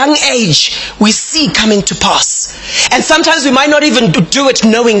children at a young age, we see coming to pass. And sometimes we might not even do it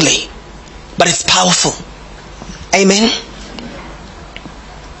knowingly, but it's powerful. Amen.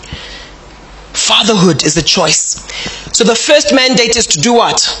 Fatherhood is a choice. So the first mandate is to do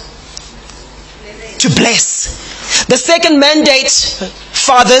what? To bless. The second mandate,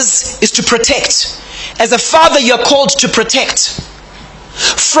 fathers, is to protect. As a father, you're called to protect.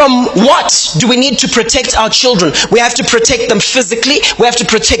 from what do we need to protect our children? We have to protect them physically. We have to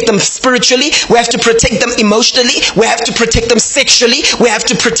protect them spiritually. We have to protect them emotionally. We have to protect them sexually. We have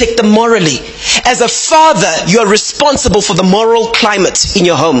to protect them morally. As a father, you are responsible for the moral climate in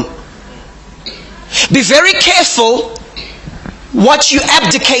your home. Be very careful what you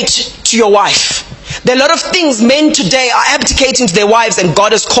abdicate to your wife. There are a lot of things men today are abdicating to their wives, and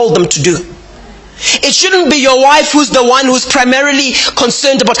God has called them to do. It shouldn't be your wife who's the one who's primarily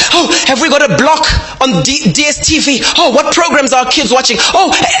concerned about, oh, have we got a block on DSTV? Oh, what programs are our kids watching?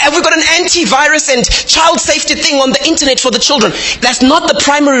 Oh, have we got an antivirus and child safety thing on the internet for the children? That's not the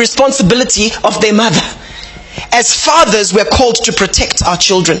primary responsibility of their mother. As fathers, we're called to protect our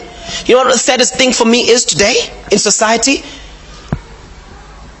children. You know what the saddest thing for me is today in society?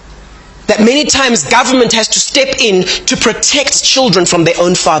 That many times government has to step in to protect children from their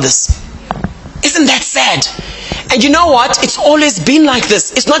own fathers. Isn't that sad? And you know what? It's always been like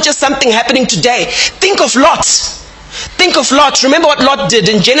this. It's not just something happening today. Think of Lot. Think of Lot. Remember what Lot did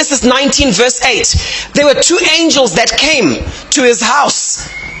in Genesis 19 verse 8. There were two angels that came to his house.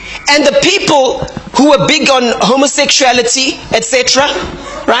 And the people who were big on homosexuality, etc.,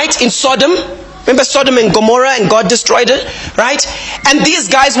 right, in Sodom, remember Sodom and Gomorrah, and God destroyed it, right? And these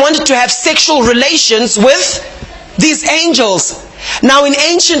guys wanted to have sexual relations with these angels. Now in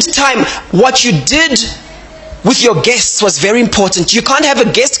ancient time, what you did with your guests was very important. You can't have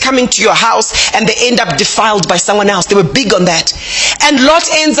a guest coming to your house and they end up defiled by someone else. They were big on that. And Lot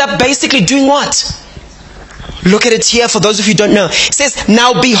ends up basically doing what? Look at it here for those of you who don't know. It says,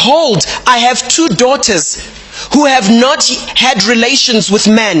 now behold, I have two daughters who have not had relations with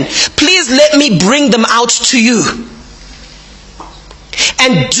man. Please let me bring them out to you.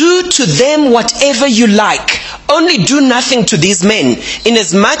 And do to them whatever you like. Only do nothing to these men,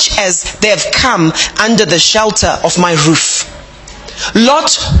 inasmuch as they have come under the shelter of my roof.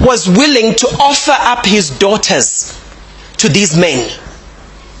 Lot was willing to offer up his daughters to these men,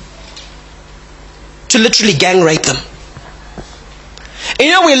 to literally gang rape them. And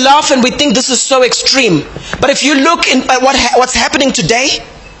you know, we laugh and we think this is so extreme. But if you look at what's happening today,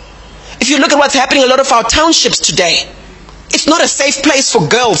 if you look at what's happening in a lot of our townships today, it's not a safe place for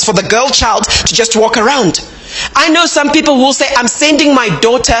girls, for the girl child to just walk around. I know some people will say, I'm sending my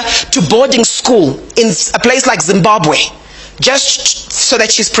daughter to boarding school in a place like Zimbabwe, just so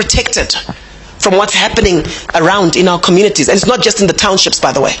that she's protected from what's happening around in our communities. And it's not just in the townships,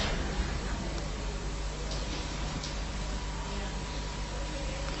 by the way.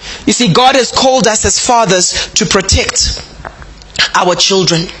 You see, God has called us as fathers to protect our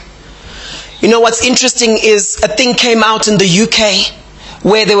children. You know what's interesting is a thing came out in the UK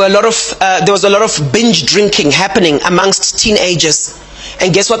where there was a lot of binge drinking happening amongst teenagers.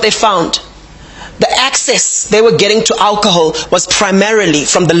 And guess what they found? The access they were getting to alcohol was primarily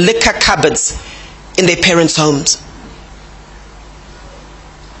from the liquor cupboards in their parents' homes.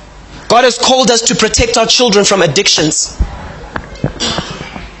 God has called us to protect our children from addictions.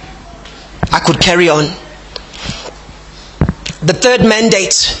 I could carry on. The third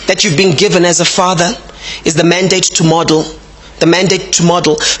mandate that you've been given as a father is the mandate to model. The mandate to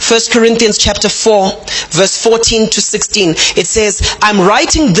model. 1 Corinthians chapter 4, verse 14 to 16. It says, I'm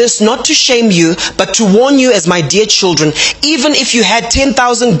writing this not to shame you, but to warn you as my dear children. Even if you had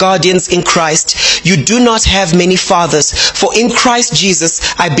 10,000 guardians in Christ, you do not have many fathers. For in Christ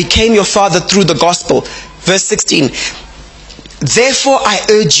Jesus, I became your father through the gospel. Verse 16. Therefore, I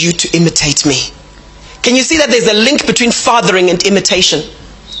urge you to imitate me. Can you see that there's a link between fathering and imitation?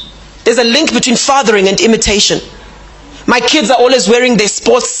 There's a link between fathering and imitation. My kids are always wearing their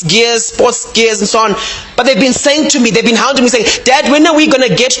sports gears and so on. But they've been saying to me, they've been hounding me saying, Dad, when are we going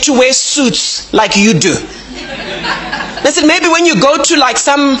to get to wear suits like you do? I said, maybe when you go to like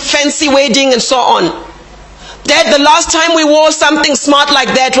some fancy wedding and so on. Dad, the last time we wore something smart like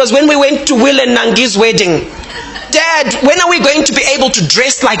that was when we went to Will and Nangi's wedding. Dad, when are we going to be able to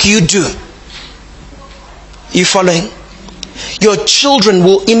dress like you do? You following? Your children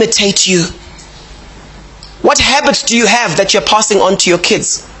will imitate you. What habits do you have that you're passing on to your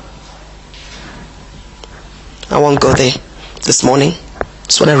kids? I won't go there this morning.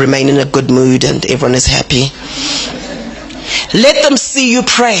 Just want to remain in a good mood and everyone is happy. Let them see you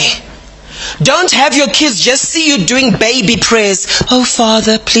pray. Don't have your kids just see you doing baby prayers. Oh,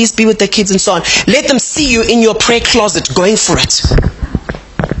 Father, please be with the kids and so on. Let them see you in your prayer closet going for it.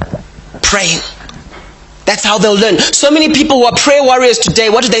 Praying. That's how they'll learn. So many people who are prayer warriors today,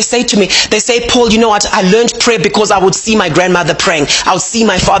 what do they say to me? They say, Paul, you know what? I learned prayer because I would see my grandmother praying. I would see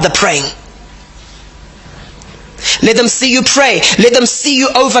my father praying. Let them see you pray. Let them see you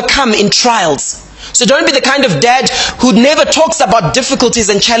overcome in trials. So don't be the kind of dad who never talks about difficulties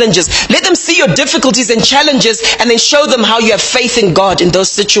and challenges. Let them see your difficulties and challenges and then show them how you have faith in God in those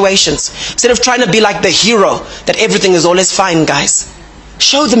situations. Instead of trying to be like the hero, that everything is always fine, guys.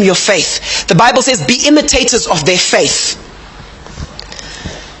 Show them your faith. The Bible says, be imitators of their faith.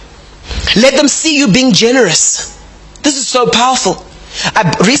 Let them see you being generous. This is so powerful.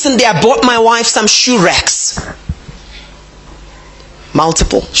 Recently I bought my wife some shoe racks.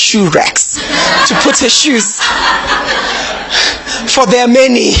 Multiple shoe racks to put her shoes, for there are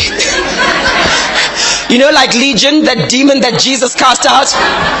many. You know, like Legion, that demon that Jesus cast out?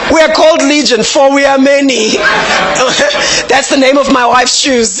 We are called Legion, for we are many. That's the name of my wife's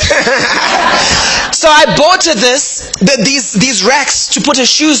shoes. So I bought her these racks to put her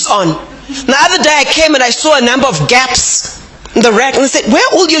shoes on. The other day I came and I saw a number of gaps in the rack, and I said, where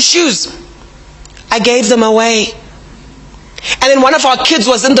are all your shoes? I gave them away. And then one of our kids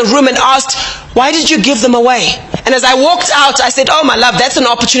was in the room and asked, why did you give them away? And as I walked out, I said, oh my love, that's an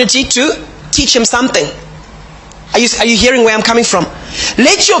opportunity to teach him something. Are you hearing where I'm coming from?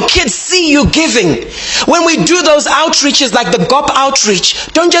 Let your kids see you giving. When we do those outreaches like the GOP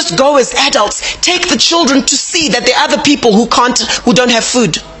outreach, don't just go as adults. Take the children to see that there are other people who don't have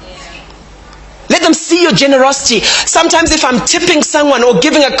food. Let them see your generosity. Sometimes if I'm tipping someone or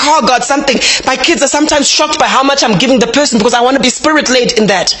giving a car guard something, my kids are sometimes shocked by how much I'm giving the person, because I want to be spirit-led in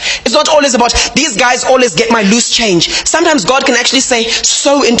that. It's not always about, these guys always get my loose change. Sometimes God can actually say,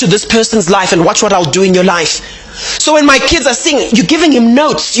 sow into this person's life and watch what I'll do in your life. So when my kids are seeing, you're giving him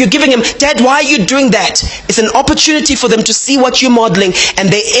notes, you're giving him, Dad, why are you doing that? It's an opportunity for them to see what you're modeling, and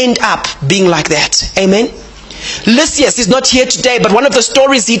they end up being like that. Amen? Lysias is not here today, but one of the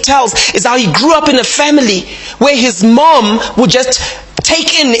stories he tells is how he grew up in a family where his mom would just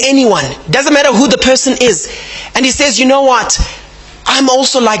take in anyone. Doesn't matter who the person is. And he says, you know what? I'm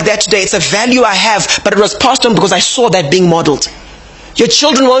also like that today. It's a value I have, but it was passed on because I saw that being modeled. Your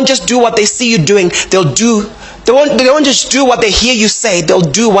children won't just do what they see you doing. They won't just do what they hear you say. They'll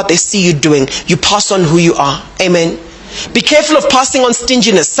do what they see you doing. You pass on who you are. Amen. Be careful of passing on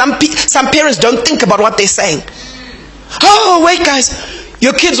stinginess. Some parents don't think about what they're saying. Oh, wait guys.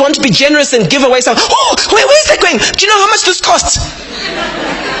 Your kids want to be generous and give away something. Oh, wait, where's that going? Do you know how much this costs?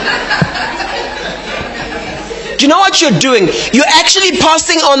 Do you know what you're doing? You're actually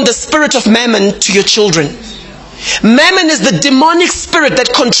passing on the spirit of mammon to your children. Mammon is the demonic spirit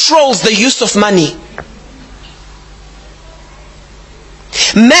that controls the use of money.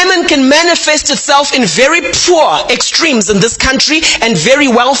 Mammon can manifest itself in very poor extremes in this country and very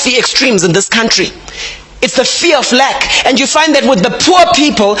wealthy extremes in this country. It's the fear of lack. And you find that with the poor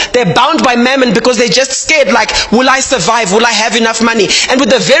people, they're bound by mammon because they're just scared, like, will I survive? Will I have enough money? And with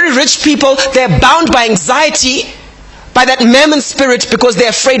the very rich people, they're bound by anxiety, by that mammon spirit, because they're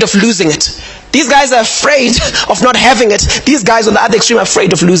afraid of losing it. These guys are afraid of not having it. These guys on the other extreme are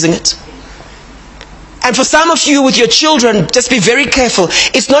afraid of losing it. And for some of you with your children, just be very careful.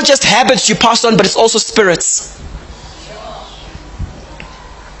 It's not just habits you pass on, but it's also spirits.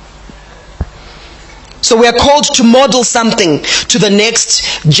 So we are called to model something to the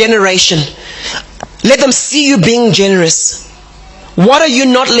next generation. Let them see you being generous. What are you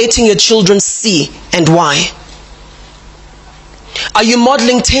not letting your children see, and why? Are you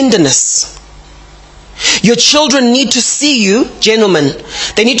modeling tenderness? Your children need to see you, gentlemen,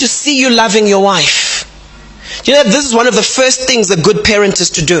 they need to see you loving your wife. You know, this is one of the first things a good parent is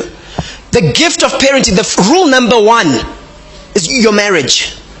to do. The gift of parenting, the rule number one is your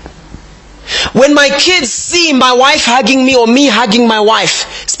marriage. When my kids see my wife hugging me or me hugging my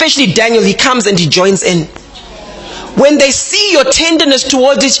wife, especially Daniel, he comes and he joins in. When they see your tenderness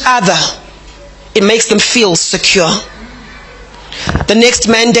towards each other, it makes them feel secure. The next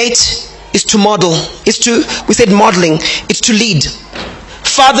mandate is to model. We said modeling. It's to lead.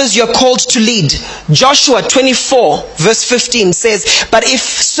 Fathers, you're called to lead. Joshua 24 verse 15 says, but if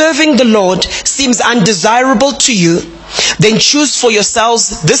serving the Lord seems undesirable to you, then choose for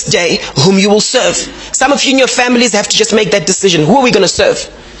yourselves this day whom you will serve. Some of you in your families have to just make that decision. Who are we going to serve?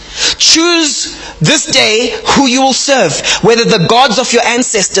 Choose this day who you will serve, whether the gods of your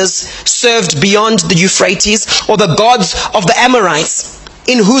ancestors served beyond the Euphrates or the gods of the Amorites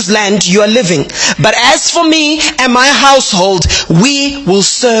in whose land you are living. But as for me and my household, we will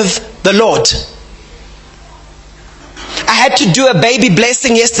serve the Lord. I had to do a baby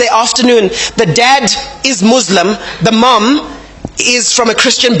blessing yesterday afternoon. The dad is Muslim. The mom is from a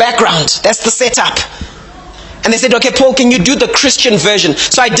Christian background. That's the setup. And they said, okay, Paul, can you do the Christian version?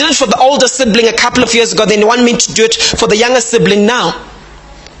 So I did it for the older sibling a couple of years ago. They want me to do it for the younger sibling now.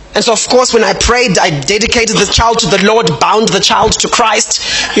 And so, of course, when I prayed, I dedicated the child to the Lord, bound the child to Christ,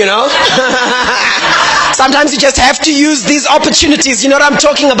 you know. Sometimes you just have to use these opportunities, you know what I'm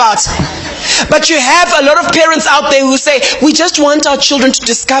talking about. But you have a lot of parents out there who say, we just want our children to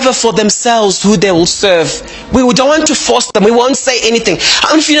discover for themselves who they will serve. We don't want to force them. We won't say anything. I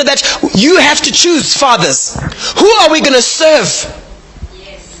don't know if you know that you have to choose, fathers. Who are we going to serve?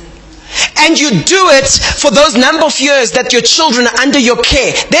 And you do it for those number of years that your children are under your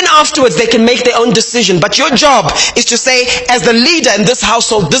care. Then afterwards they can make their own decision. But your job is to say, as the leader in this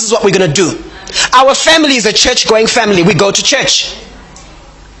household, this is what we're going to do. Our family is a church-going family. We go to church.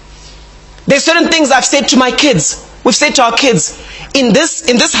 There's certain things I've said to my kids. We've said to our kids, in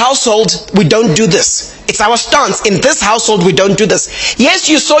this household, we don't do this. It's our stance. In this household, we don't do this. Yes,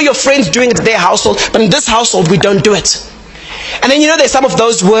 you saw your friends doing it in their household, but in this household, we don't do it. And then there's some of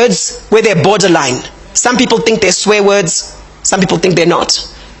those words where they're borderline. Some people think they're swear words. Some people think they're not.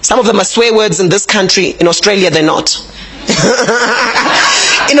 Some of them are swear words in this country. In Australia, they're not.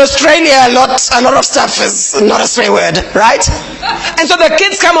 In Australia, a lot of stuff is not a swear word, right? And so the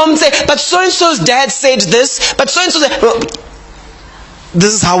kids come home and say, but so-and-so's dad said this, but so-and-so said... Well,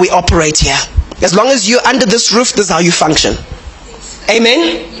 this is how we operate here. As long as you're under this roof, this is how you function.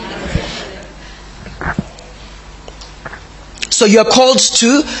 Amen? So you're called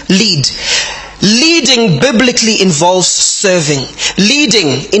to lead. Leading biblically involves serving.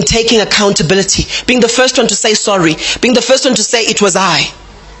 Leading in taking accountability. Being the first one to say sorry. Being the first one to say, it was I.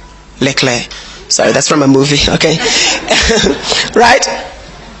 Leclerc. Sorry, that's from a movie, okay? Right?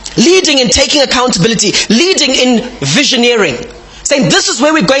 Leading in taking accountability. Leading in visioneering. Saying, this is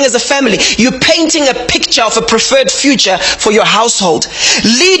where we're going as a family. You're painting a picture of a preferred future for your household.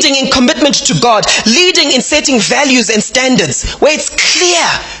 Leading in commitment to God. Leading in setting values and standards. Where it's clear,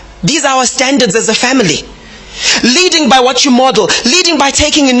 these are our standards as a family. Leading by what you model. Leading by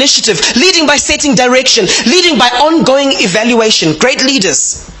taking initiative. Leading by setting direction. Leading by ongoing evaluation. Great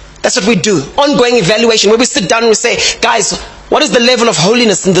leaders. That's what we do. Ongoing evaluation. Where we sit down and we say, guys, what is the level of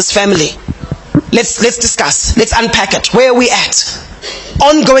holiness in this family? Let's discuss. Let's unpack it. Where are we at?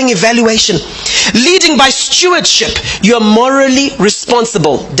 Ongoing evaluation. Leading by stewardship. You're morally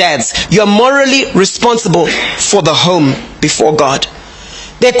responsible, dads. You're morally responsible for the home before God.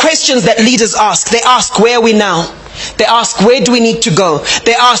 There are questions that leaders ask. They ask, where are we now? They ask, where do we need to go?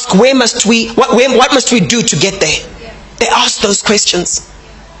 They ask, what must we do to get there? They ask those questions.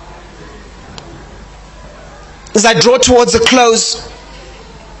 As I draw towards a close,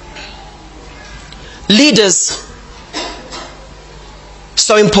 leaders,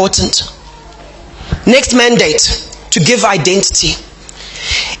 so important. Next mandate, to give identity.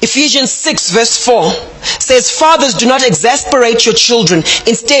 Ephesians 6 verse 4 says, fathers, do not exasperate your children.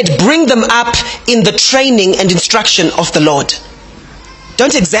 Instead, bring them up in the training and instruction of the Lord.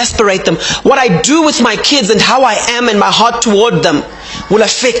 Don't exasperate them. What I do with my kids and how I am in my heart toward them will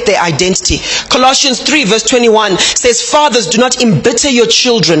affect their identity. Colossians 3 verse 21 says, fathers, do not embitter your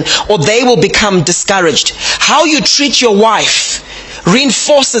children or they will become discouraged. How you treat your wife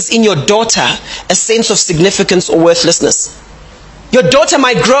reinforces in your daughter a sense of significance or worthlessness. Your daughter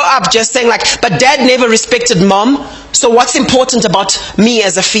might grow up just saying like, but dad never respected mom, so what's important about me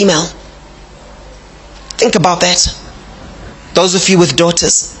as a female? Think about that. Those of you with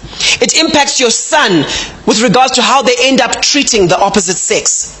daughters. It impacts your son with regards to how they end up treating the opposite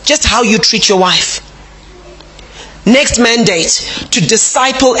sex. Just how you treat your wife. Next mandate, to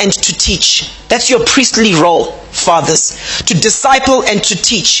disciple and to teach. That's your priestly role, fathers. To disciple and to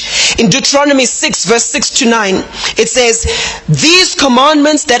teach. In Deuteronomy 6 verse 6 to 9, it says, these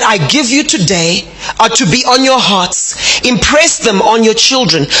commandments that I give you today are to be on your hearts. Impress them on your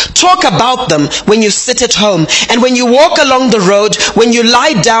children. Talk about them when you sit at home and when you walk along the road, when you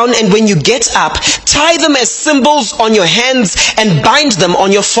lie down and when you get up. Tie them as symbols on your hands and bind them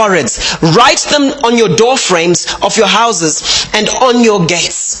on your foreheads. Write them on your door frames of your houses and on your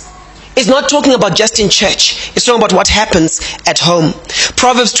gates. It's not talking about just in church. It's talking about what happens at home.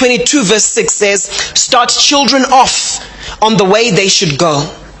 Proverbs 22 verse 6 says, start children off on the way they should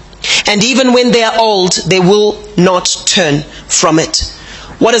go. And even when they are old, they will not turn from it.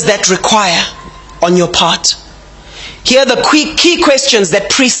 What does that require on your part? Here are the key questions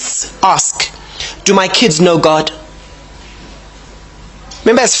that priests ask. Do my kids know God?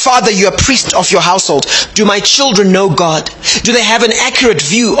 Remember, as father, you're a priest of your household. Do my children know God? Do they have an accurate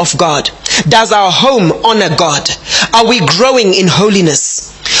view of God? Does our home honor God? Are we growing in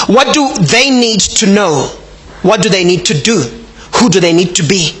holiness? What do they need to know? What do they need to do? Who do they need to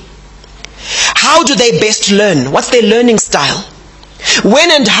be? How do they best learn? What's their learning style? When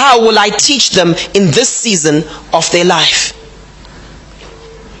and how will I teach them in this season of their life?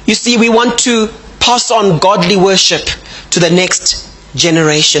 You see, we want to pass on godly worship to the next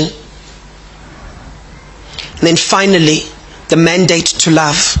generation. And then finally, the mandate to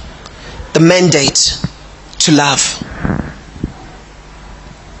love. The mandate to love.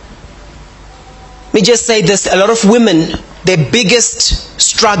 Let me just say this. A lot of women, their biggest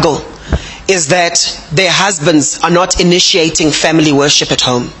struggle is that their husbands are not initiating family worship at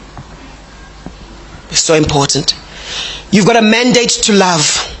home. It's so important. You've got a mandate to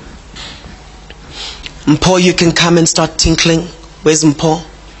love. Mpo, you can come and start tinkling. Where's Mpo?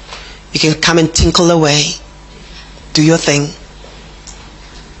 You can come and tinkle away. Do your thing.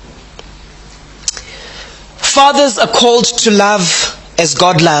 Fathers are called to love as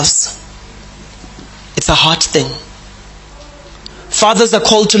God loves. It's a heart thing. Fathers are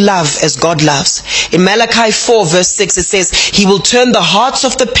called to love as God loves. In Malachi 4 verse 6 it says, He will turn the hearts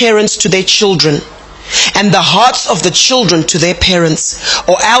of the parents to their children, and the hearts of the children to their parents,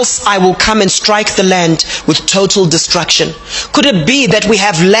 or else I will come and strike the land with total destruction. Could it be that we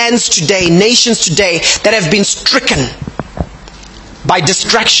have lands today, nations today, that have been stricken by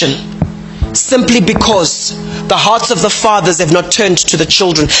distraction, simply because the hearts of the fathers have not turned to the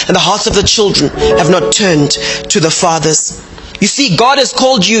children, and the hearts of the children have not turned to the fathers? You see, God has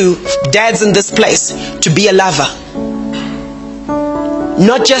called you, dads in this place, to be a lover.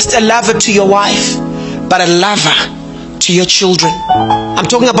 Not just a lover to your wife, but a lover to your children. I'm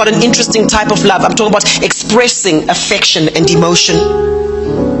talking about an interesting type of love. I'm talking about expressing affection and emotion.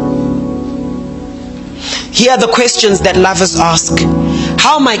 Here are the questions that lovers ask.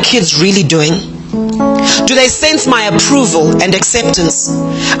 How are my kids really doing? Do they sense my approval and acceptance?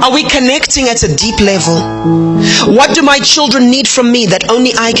 Are we connecting at a deep level? What do my children need from me that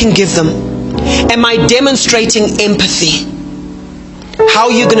only I can give them? Am I demonstrating empathy? How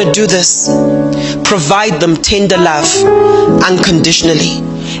are you going to do this? Provide them tender love unconditionally,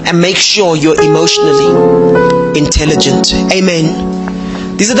 and make sure you're emotionally intelligent.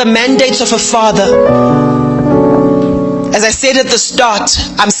 Amen. These are the mandates of a father. As I said at the start,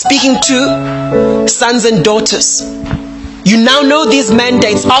 I'm speaking to sons and daughters. You now know these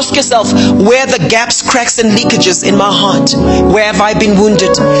mandates. Ask yourself, where are the gaps, cracks and leakages in my heart? Where have I been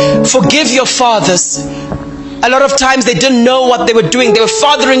wounded? Forgive your fathers. A lot of times they didn't know what they were doing. They were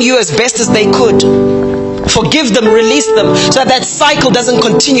fathering you as best as they could. Forgive them, release them, so that cycle doesn't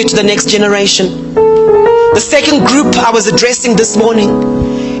continue to the next generation. The second group I was addressing this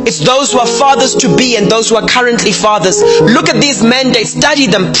morning, it's those who are fathers to be and those who are currently fathers. Look at these mandates, study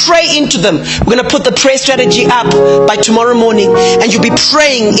them, pray into them. We're going to put the prayer strategy up by tomorrow morning, and you'll be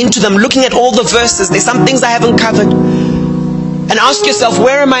praying into them, looking at all the verses. There's some things I haven't covered. And ask yourself,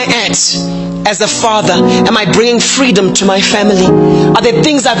 where am I at as a father? Am I bringing freedom to my family? Are there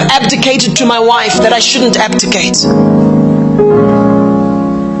things I've abdicated to my wife that I shouldn't abdicate?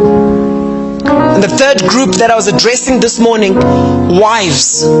 And the third group that I was addressing this morning,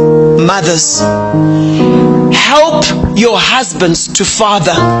 wives, mothers. Help your husbands to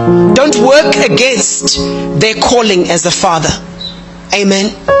father. Don't work against their calling as a father.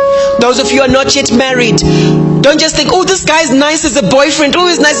 Amen. Those of you who are not yet married, don't just think, oh, this guy's nice as a boyfriend. Oh,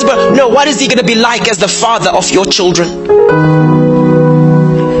 he's nice as a boyfriend. No, what is he going to be like as the father of your children?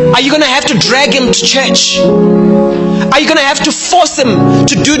 Are you going to have to drag him to church? Are you going to have to force him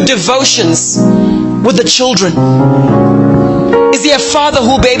to do devotions with the children? Is he a father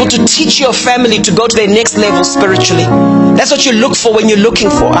who will be able to teach your family to go to their next level spiritually? That's what you look for when you're looking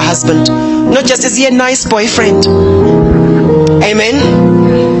for a husband. Not just, is he a nice boyfriend?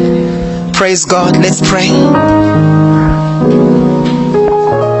 Amen. Praise God. Let's pray.